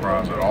wasn't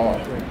surprised at all.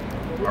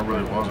 I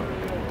really wasn't.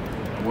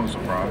 I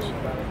wasn't surprised.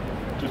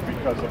 Just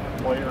because of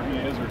the player he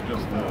is, or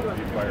just the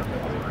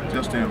environment?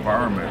 Just the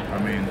environment. I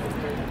mean,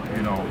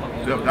 you know,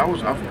 that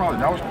was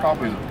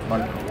probably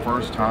like the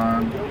first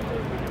time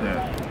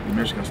that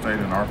Michigan State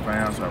and our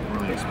fans have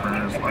really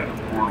experienced like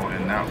the portal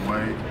in that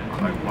way.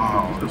 Like,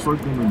 wow,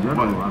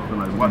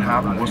 what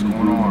happened? What's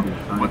going on?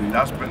 But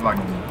that's been like,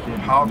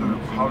 how do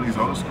these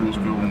other schools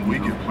feel when we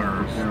get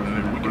players?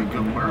 And we get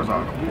good players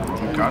out of the portal.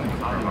 We got to get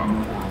players out of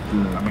the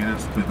portal. I mean,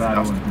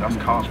 that's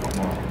college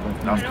football.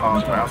 That's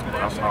college basketball.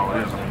 That's how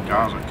it is. I mean,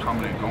 guys are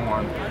coming and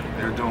going.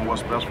 They're doing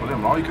what's best for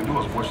them. All you can do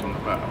is wish them the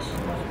best. You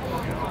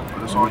know, but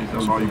that's all you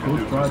can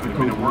do. I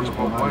mean, it works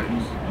both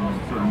ways.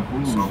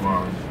 So,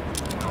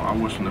 I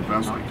wish them the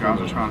best. Like, guys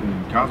are trying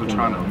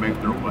to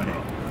make their way.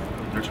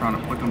 They're trying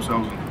to put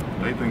themselves in,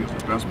 they think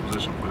it's the best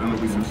position for them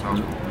to be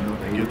successful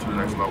and get to the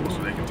next level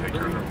so they can take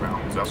care of their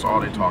families. That's all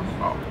they talk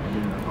about.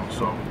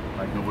 So,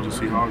 we'll just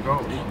see how it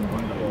goes.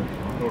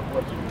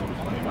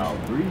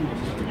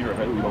 A year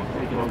ahead, we don't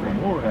take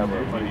more have a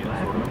money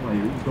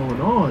what's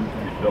going on?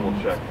 Double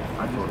check.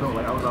 I just felt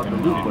like I was out the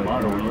loop, but I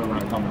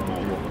realized comfortable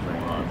with what's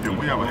going on. Yeah,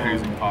 we have a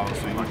hazing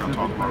policy, like I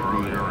talked about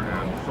earlier,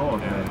 and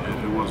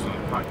it wasn't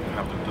like you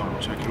have to double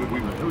check it.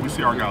 We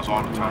see our guys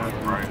all the time,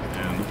 right?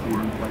 And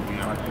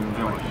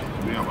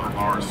we have a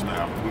large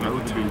staff. We got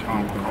the 10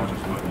 comic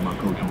coaches,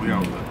 and we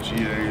have the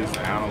GAs,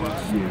 the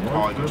analysts,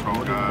 quality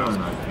control guys,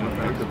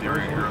 the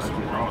Darian Harrison,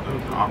 the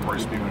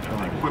operations people,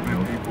 the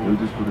equipment people,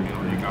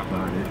 you got the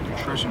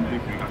nutrition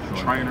people, you got the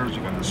trainers,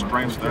 you got the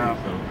strength staff,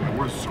 and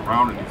we're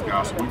surrounding these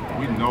guys, so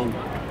we know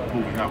who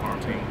we have on our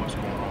team, what's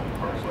going on.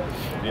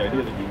 The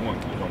idea that you won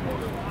is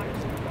almost.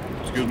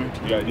 Excuse me?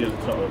 The idea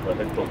that a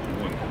head coach you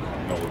win,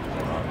 know what's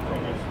going on from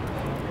this.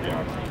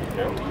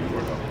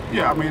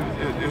 Yeah, I mean,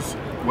 it's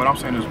what I'm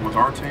saying is with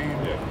our team,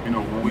 you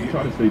know, we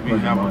have a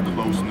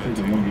close-knit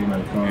team,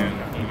 and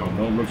you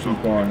know, so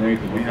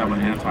we have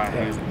an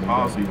anti-hazing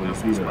policy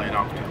that's laid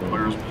out to the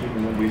players.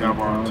 We have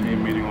our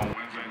team meeting on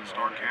Wednesday to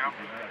start camp.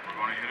 We're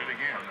going to hit it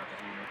again.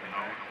 You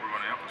know, we're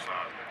going to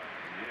emphasize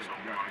it. So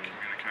we're going to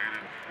communicate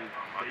it.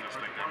 I just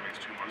think that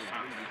makes too much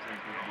sense.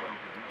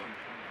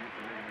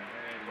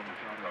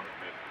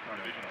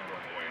 Division's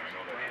going away, and I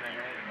know that's a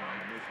year. You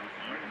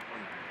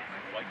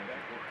like that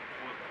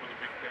for the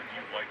Big Ten?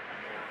 You like the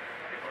more?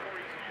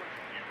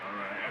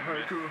 All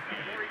right, cool.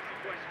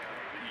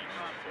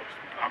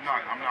 I'm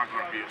not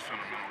going to be a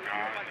sentimental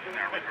guy in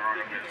that regard.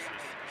 I mean,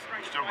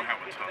 we're still going to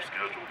have a tough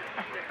schedule,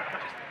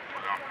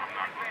 but I'm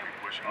not going to be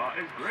pushing.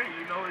 It's great,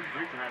 you know. It's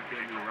great to have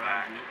family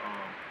around you.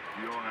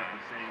 You all have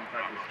the same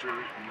type of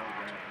spirit, you know,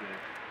 the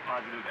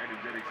positive,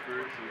 energetic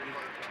spirit. So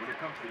just when it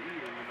comes to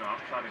eating, you know, I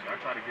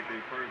try to get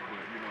there first,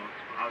 but you know,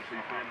 obviously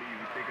family,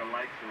 we think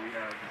alike, so we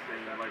have the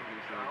same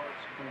likeness of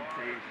food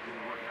taste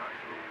and whatnot.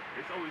 So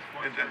it's always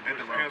fun. It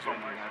depends on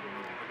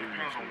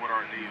what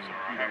our needs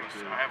are.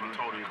 I haven't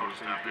told the coach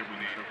staff that we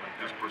need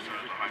this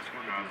percentage of high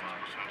school guys, this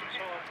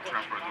percentage of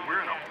transfer.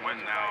 We're in a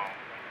win now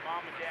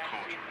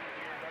culture,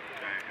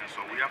 okay? And so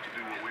we have to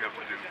do what we have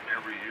to do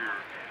every year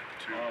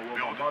to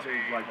build a team,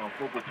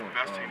 put the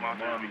best team out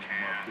there we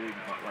can,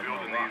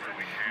 build the needs that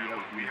we can.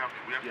 We have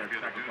to be able to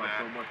do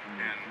that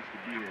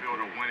and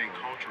build a winning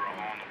culture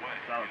along the way.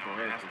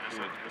 You know,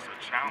 it's a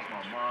challenge,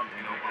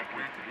 you know, but we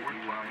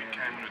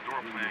came in the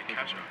door playing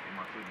catch up. We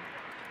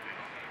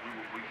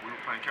were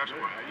playing catch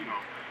up. You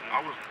know,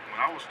 when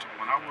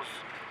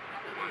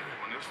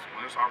this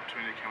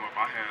opportunity came up,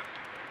 I had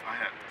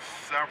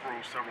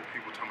several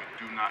people tell me,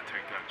 do not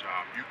take that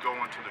job. You go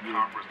into the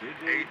conference,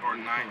 8 or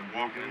 9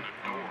 walking in the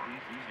door,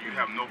 you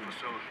have no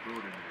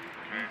facility.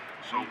 Okay?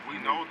 So we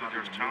know that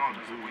there's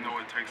challenges. We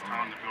know it takes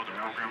time to build a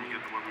program and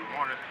get to what we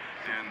wanted.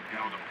 And you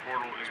know, the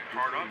portal is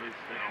part of it.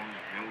 You know,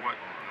 and what,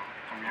 you know,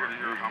 from year to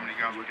year, how many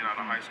guys we get out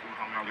of high school,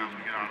 how many guys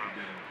we get out of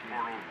the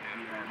portal,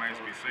 and it remains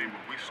to be seen.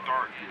 But we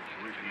start in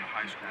the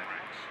high school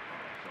ranks.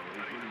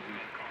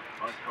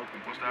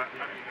 What's that?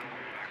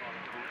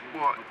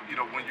 Well, you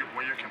know, when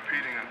you're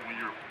competing and when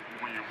you're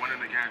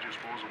winning the games you're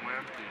supposed to win,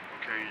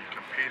 okay, you're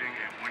competing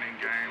and winning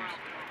games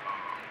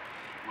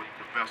with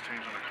the best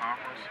teams in the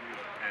conference,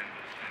 and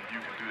you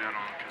can do that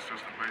on a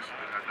consistent basis.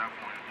 At that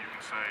point, you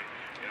can say,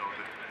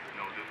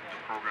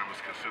 the program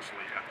is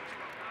consistently at this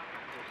level.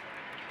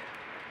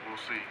 We'll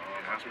see.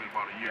 It has been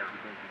about a year.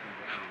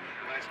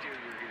 Last year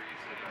you were here, you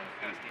said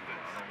best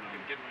defense.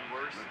 You're getting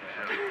worse.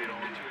 You know,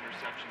 2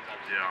 interceptions.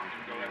 Yeah.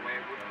 Didn't go that way.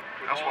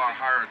 That's why I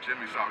hired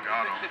Jimmy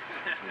Salgado.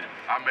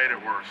 I made it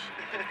worse.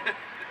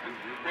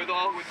 With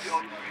all the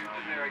youth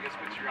in there, I guess,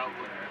 what's your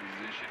outlook for the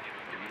position? You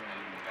know, given the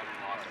better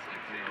losses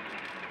like today,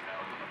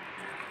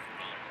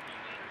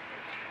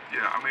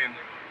 Yeah, I mean,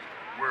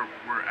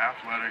 we're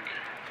athletic,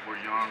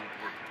 we're young,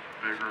 we're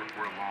bigger,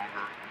 we're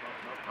longer.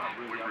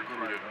 We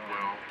recruited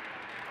well.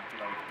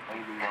 We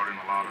brought in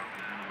a lot of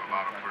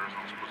players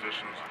on those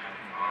positions,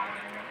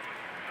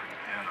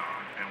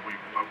 and we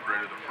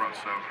upgraded the front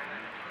seven,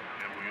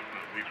 and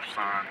we've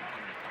signed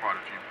quite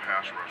a few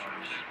pass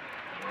rushers.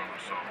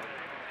 So,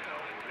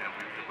 and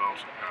we've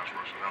developed some pass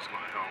rushers. That's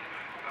going to help.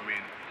 I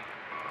mean,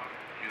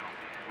 you know,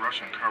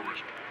 rush and coverage,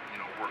 you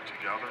know, work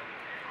together.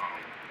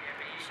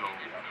 So,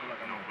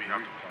 you know, we have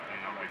to play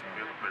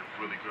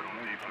really good on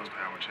defense to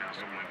have a chance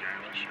to win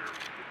games this year.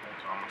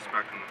 So I'm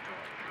expecting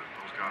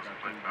those guys to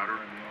play better.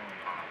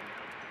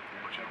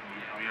 But you know,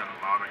 we had a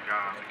lot of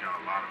guys that got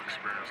a lot of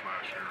experience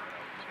last year.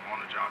 So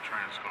on-the-job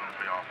training is going to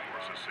pay off for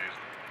us this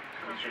season.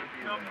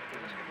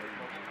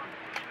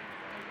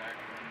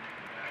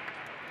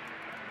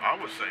 I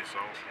would say so.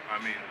 I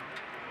mean,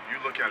 you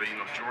look at it, you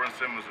know, Jordan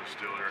Simmons is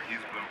still there. He's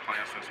been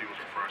playing since he was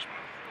a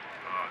freshman.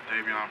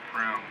 Davion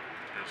Prim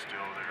is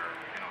still there.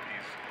 You know,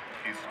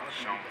 he's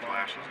shown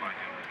flashes like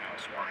in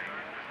spring.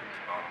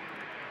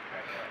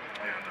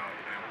 And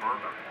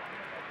Berger,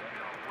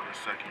 you know, with his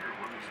second year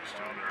with us, is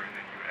still there. And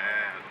then you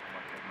add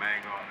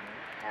Mangum,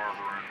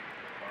 Barber, and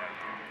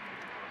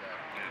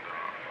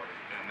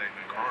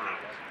Nathan Carter.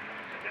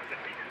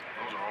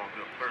 Those are all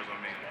good players. I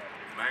mean,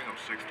 Mangum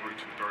 6'3",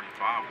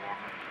 235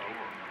 walking in the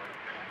door.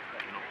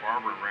 You know,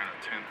 Barber ran a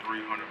 10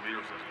 300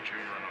 meters as a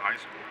junior in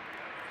high school.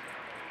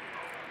 You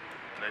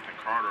know, Nathan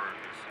Carter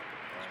has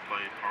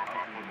played Power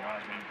 5 football.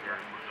 He's been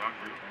very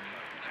productive,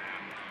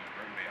 and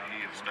I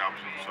mean, he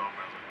established himself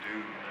as a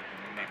dude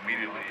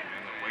immediately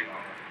in the weight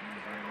room,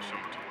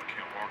 similar to what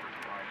Ken Walker did.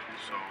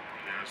 So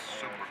yeah, it's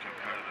super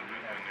competitive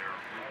in there.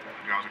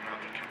 The guys are going to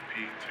have to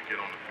compete to get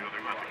on the field.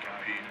 They're going to have to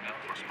compete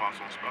for spots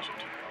on special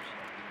teams.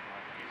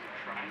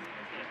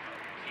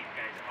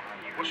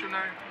 What's your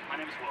name? My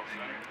name is Wilson.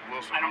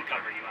 Wilson. I don't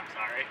cover you, I'm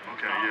sorry.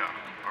 Okay, yeah.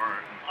 All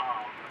right.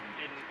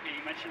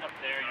 You mentioned up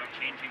there,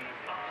 changing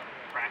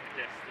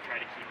practice to try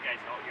to keep guys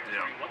healthier.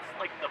 Yeah. What's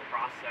like the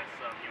process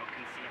of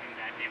conceiving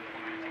that,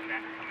 implementing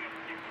that, coming up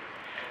with you?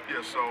 Yeah.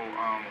 So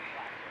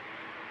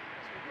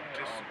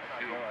just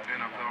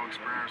NFL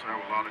experience. I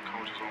have a lot of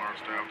coaches on our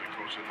staff that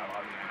coach in the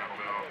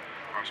NFL.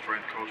 Our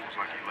strength coach was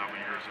like 11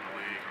 years in the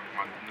league.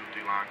 My new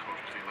D-line coach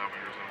was 11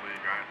 years in the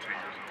league. I had 10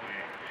 years in the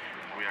league.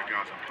 We had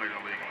guys that played in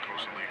the league and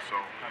coached in the league. So,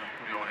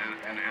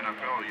 in the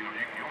NFL, you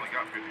only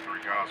got 53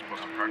 guys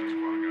plus the practice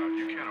squad guys.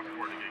 You can't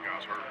afford to get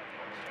guys hurt.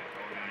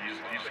 You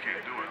just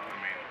can't do it. I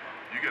mean,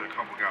 you get a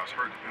couple guys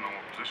hurt, depending on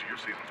what position, your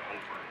season's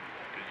over.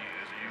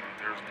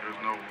 There's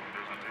no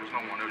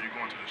one there. You're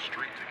going to the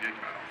street to get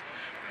guys.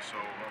 And so,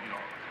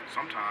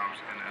 sometimes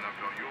in the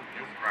NFL,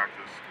 you'll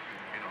practice,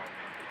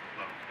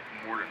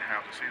 more than half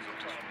the season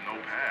just with no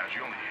pads.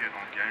 You only hit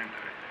on game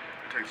day.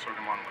 It takes a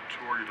certain amount of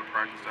maturity to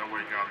practice that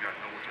way. Guys got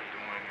to know what they're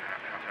doing and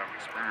have to have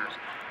experience.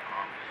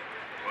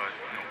 But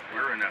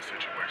we're in that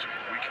situation.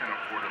 We can't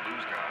afford to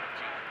lose guys.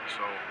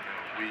 So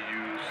we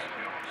use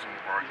some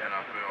of our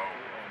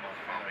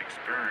NFL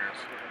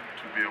experience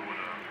to be able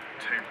to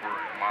taper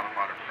and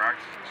modify the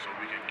practices so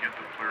we can get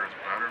the players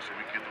better, so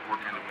we can get the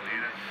work in that we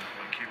needed,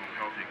 but keep them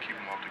healthy and keep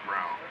them off the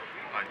ground.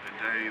 Like the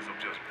days of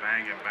just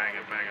banging,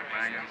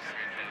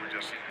 we're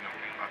just,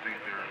 I think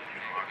they're,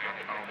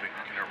 I don't think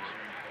we can ever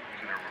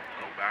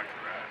go back to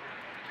that.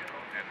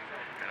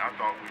 And I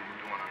thought we were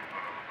doing a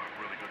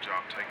really good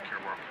job taking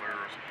care of our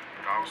players,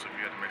 but obviously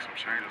we had to make some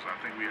changes. I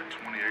think we had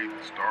 28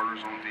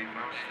 starters on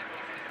defense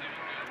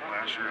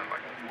last year, and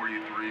like 43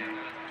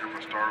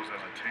 different starters as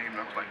a team.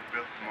 That was like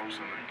 5th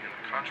most in the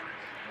country,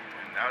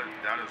 and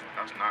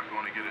that's not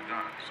going to get it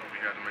done. So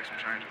we had to make some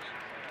changes.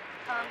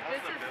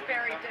 This is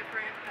very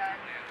different than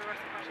the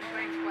rest of Russian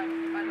ranks.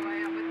 By the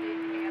way, I'm with the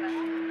Indiana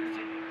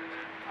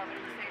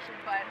television station.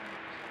 But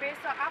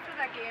based on after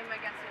that game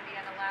against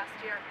Indiana last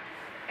year,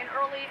 in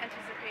early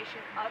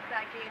anticipation of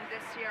that game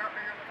this year,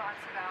 are your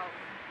thoughts about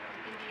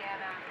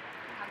Indiana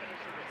coming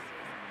into this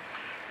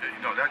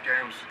season? Yeah, that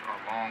game's a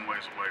long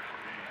ways away from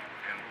me,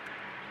 and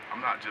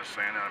I'm not just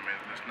saying that. I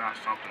mean, it's not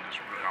something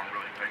I'm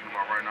really thinking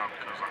about right now,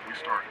 because like we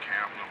start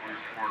camp, we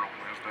report on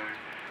Wednesday,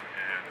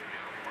 and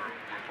we're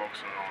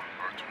focusing on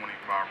our 25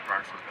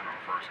 practices in our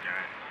first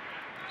game.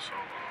 So,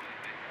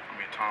 I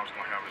mean, Tom's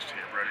gonna have his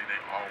team ready. They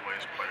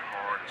always play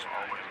hard. It's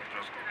always a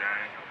physical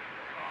game,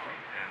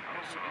 and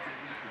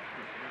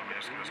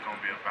it's it's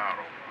gonna be a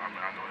battle. I mean,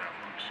 I know that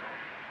much. So.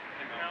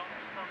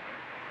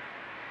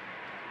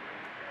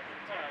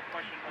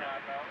 Question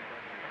about Roger.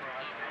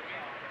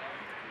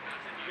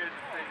 You guys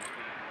have played a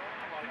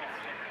lot against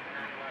the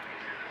last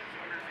year.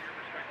 What is your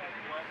perspective?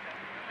 What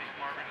makes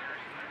Marvin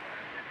Harrison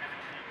your kind of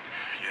team?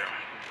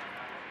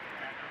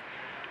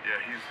 Yeah,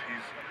 he's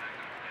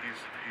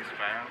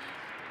fast.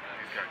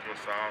 He's got good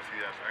size. He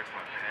has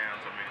excellent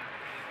hands. I mean,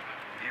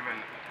 even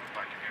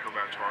like if you go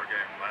back to our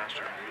game last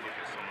year, and you look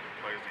at some of the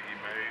plays that he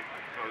made,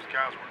 those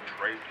guys were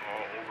draped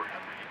all over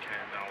him, and he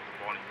came down with the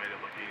ball and he made it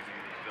look easy.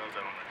 He does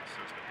that on a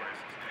consistent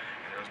basis.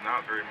 And there's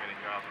not very many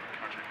guys in the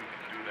country who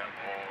can do that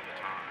all the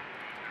time.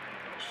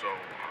 So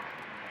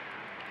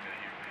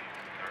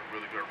he's got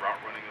really good route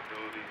running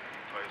ability.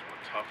 He plays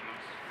with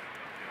toughness.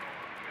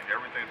 I mean,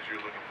 everything that you're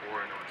looking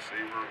for in a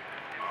receiver,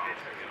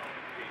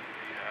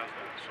 he has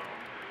that. So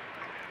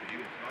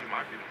he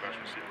might be the best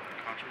receiver in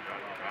the country.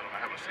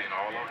 I haven't seen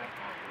all of them,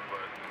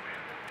 but I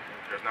mean,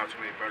 there's not too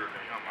many better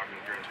than him. I can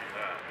guarantee you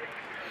that.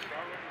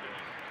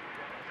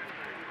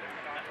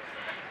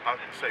 I'd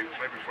say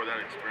maybe for that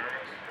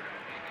experience,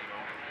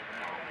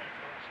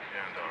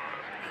 and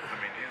I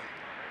mean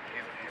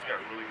he's got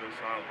really good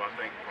size, but I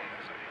think from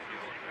his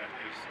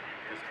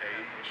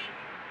age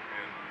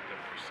and the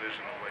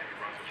precision of the way he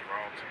runs his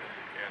routes, and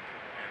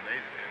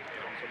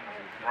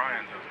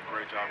Brian does a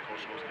great job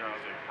coaching those guys.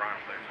 Brian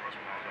played for us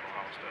when I was at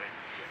Ohio State,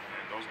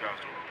 and those guys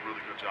do a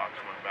really good job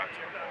coming back to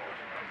the ball.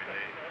 I mean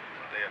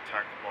they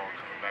attack the ball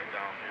coming back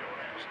downhill,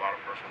 and there's a lot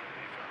of pressure on the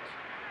defense,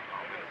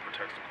 and it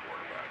protects the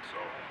quarterback.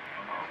 So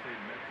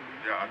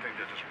yeah, I think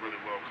they're just really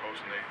well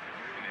coached, and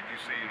if you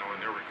see, in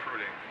their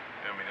recruiting,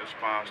 I mean, it's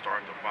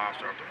 5-star after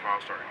 5-star after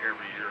 5-star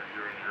every year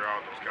in and year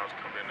out. Those guys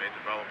come in, they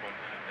develop them,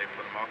 they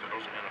put them out there.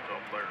 Those are NFL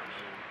players.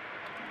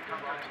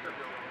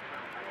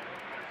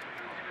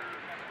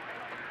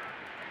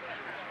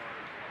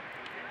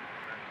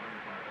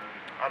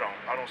 I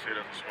don't see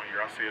it as a swing year.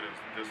 I see it as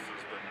this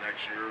is the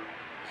next year.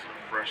 This is a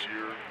fresh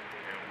year,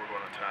 and we're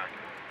going to attack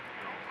it.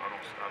 I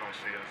don't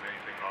see it as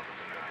anything other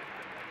than that.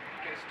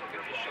 You guys still get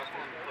to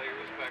shuffling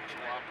players back to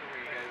the locker where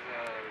you guys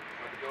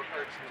with the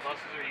go-karts and the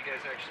buses, or you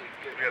guys actually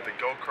get... We had the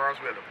go-karts,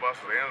 we had the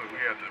buses, and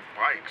we had the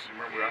bikes.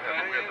 Remember, we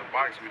had the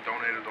bikes. We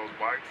donated those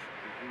bikes.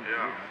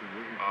 Yeah.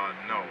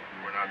 No,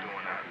 we're not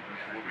doing that.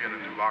 We'll be in a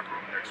new locker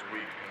room next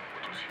week,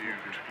 which is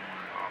huge.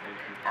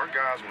 Our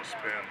guys will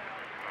spend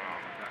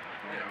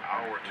an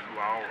hour, 2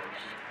 hours.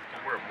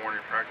 We're a morning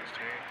practice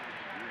team.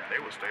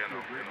 They would stay in the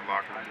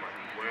locker room like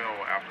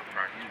well after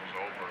practice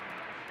was over,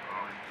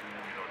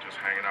 just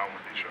hanging out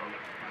with each other.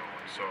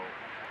 And so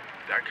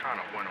that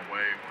kind of went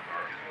away when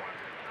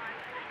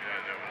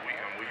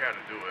we had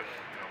to do it.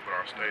 But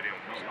our stadium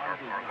was our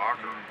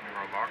locker room.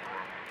 Our locker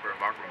room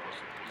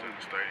was in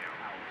the stadium.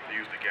 They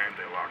used the game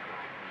day locker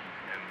room,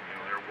 and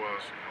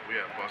we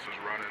had buses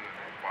running and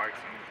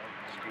bikes and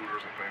scooters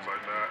and things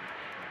like that.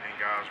 And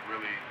guys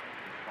really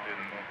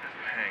didn't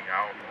hang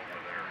out over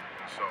there,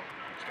 and so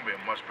it's gonna be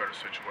a much better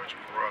situation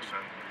for us.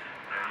 And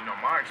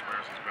my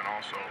experience has been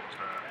also is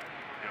that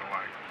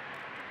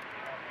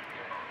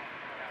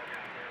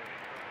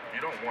you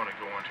don't want to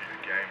go into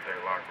your game day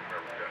locker room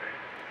every day.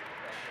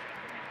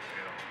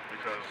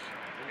 because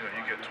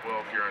you get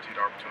 12 guaranteed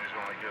opportunities. You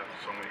only get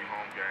so many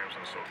home games,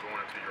 and so going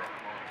into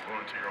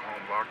your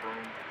home locker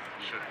room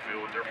should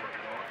feel different,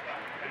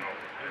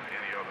 than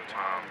any other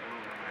time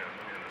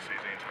in the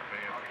season,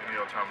 any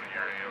other time of the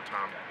year, any other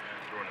time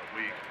during the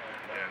week.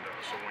 And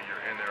so when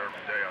you're in there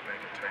every day, I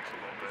think it takes a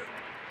little bit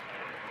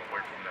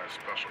away from that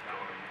special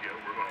feeling.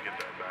 We're going to get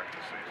that back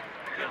this season.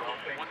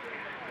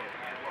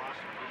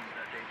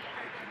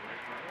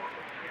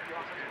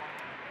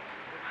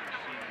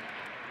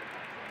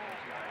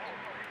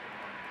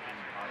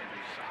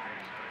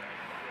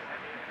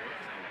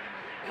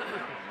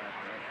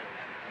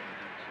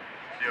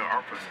 Yeah,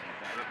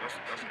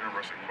 that's an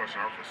interesting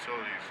question. Our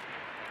facilities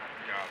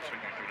guy took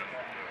me through the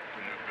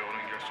new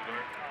building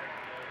yesterday,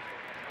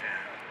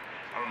 and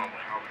I don't know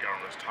how we got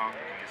on this topic,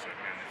 and he said,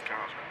 man, these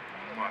guys are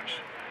much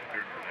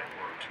bigger than they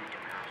were 2-3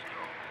 years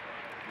ago.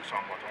 He was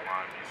talking about the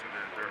line. He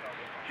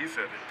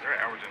said they're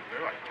averaging,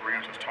 they're like 3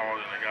 inches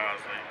taller than the guys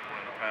they were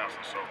in the past,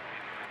 and so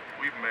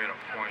we've made a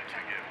point to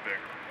get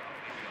bigger,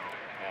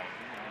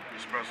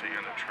 especially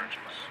in the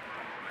trenches.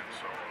 And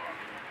so,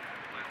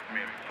 I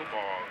mean,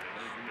 football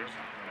is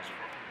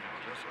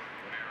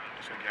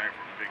it's a game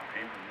for big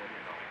people, and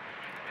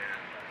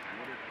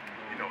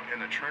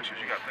in the trenches,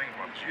 you got to think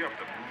about this. You have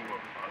to move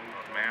a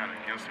man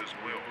against his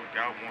will. The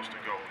guy wants to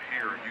go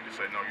here. You can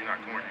say, no, you're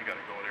not going. You got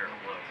to go there.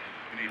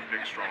 You need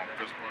big, strong,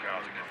 physical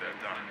guys to get that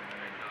done.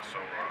 So,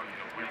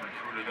 we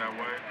recruited that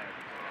way.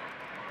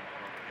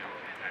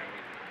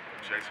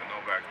 Jason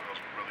Novak does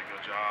a really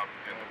good job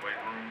in the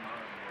weight room.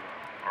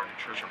 Our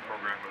nutrition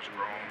program has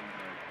grown.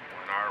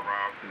 When I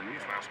arrived,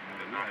 these last we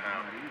did not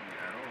have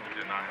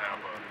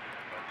a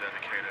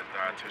dedicated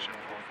dietitian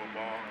for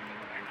football.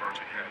 We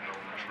virtually had no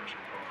nutrition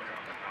program.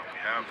 Now we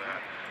have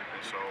that,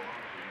 and so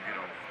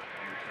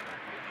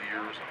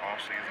years,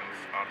 off seasons,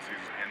 out of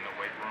seasons in the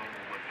weight room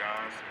with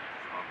guys,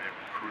 and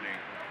recruiting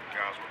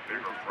guys with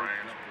bigger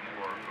frames,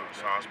 with more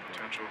size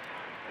potential,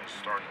 is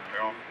starting to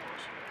pay off for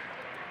us.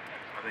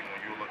 I think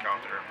when you look out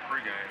there in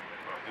pregame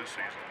this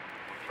season,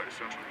 we play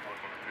Central, you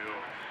look on the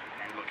field,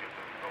 you look at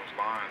those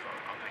lines,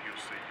 I think you'll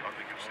see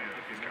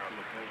that these guys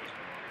will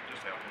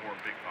just have more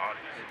big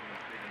bodies.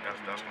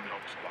 That's going to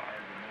help us a lot.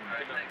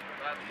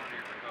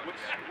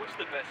 What's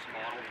the best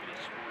model for the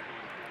sport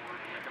going forward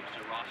when it comes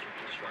to roster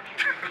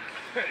construction?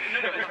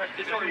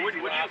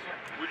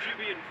 Would you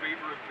be in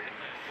favor of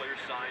players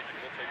signed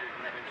multi-year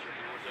agreements, or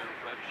was there a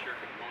rev share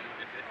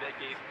component? If that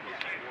gave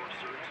coaches more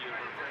certainty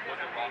over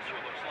what the roster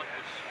looks like,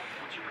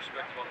 what's your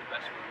perspective on the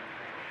best move?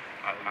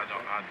 I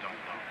don't know. I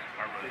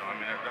really don't. I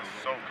mean, that's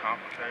so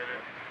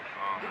complicated,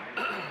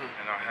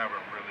 and I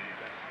haven't really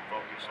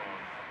focused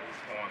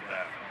on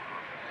that.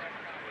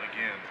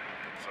 Again,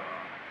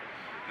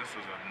 this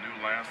is a new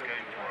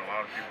landscape for a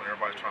lot of people.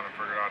 Everybody's trying to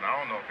figure it out. And I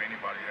don't know if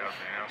anybody has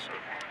the answer,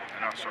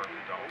 and I certainly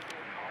don't.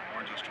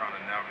 We're just trying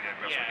to navigate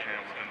best we can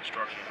within the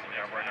structure that we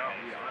have right now.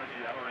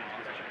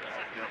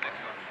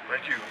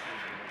 Thank you.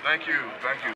 Thank you. Thank you.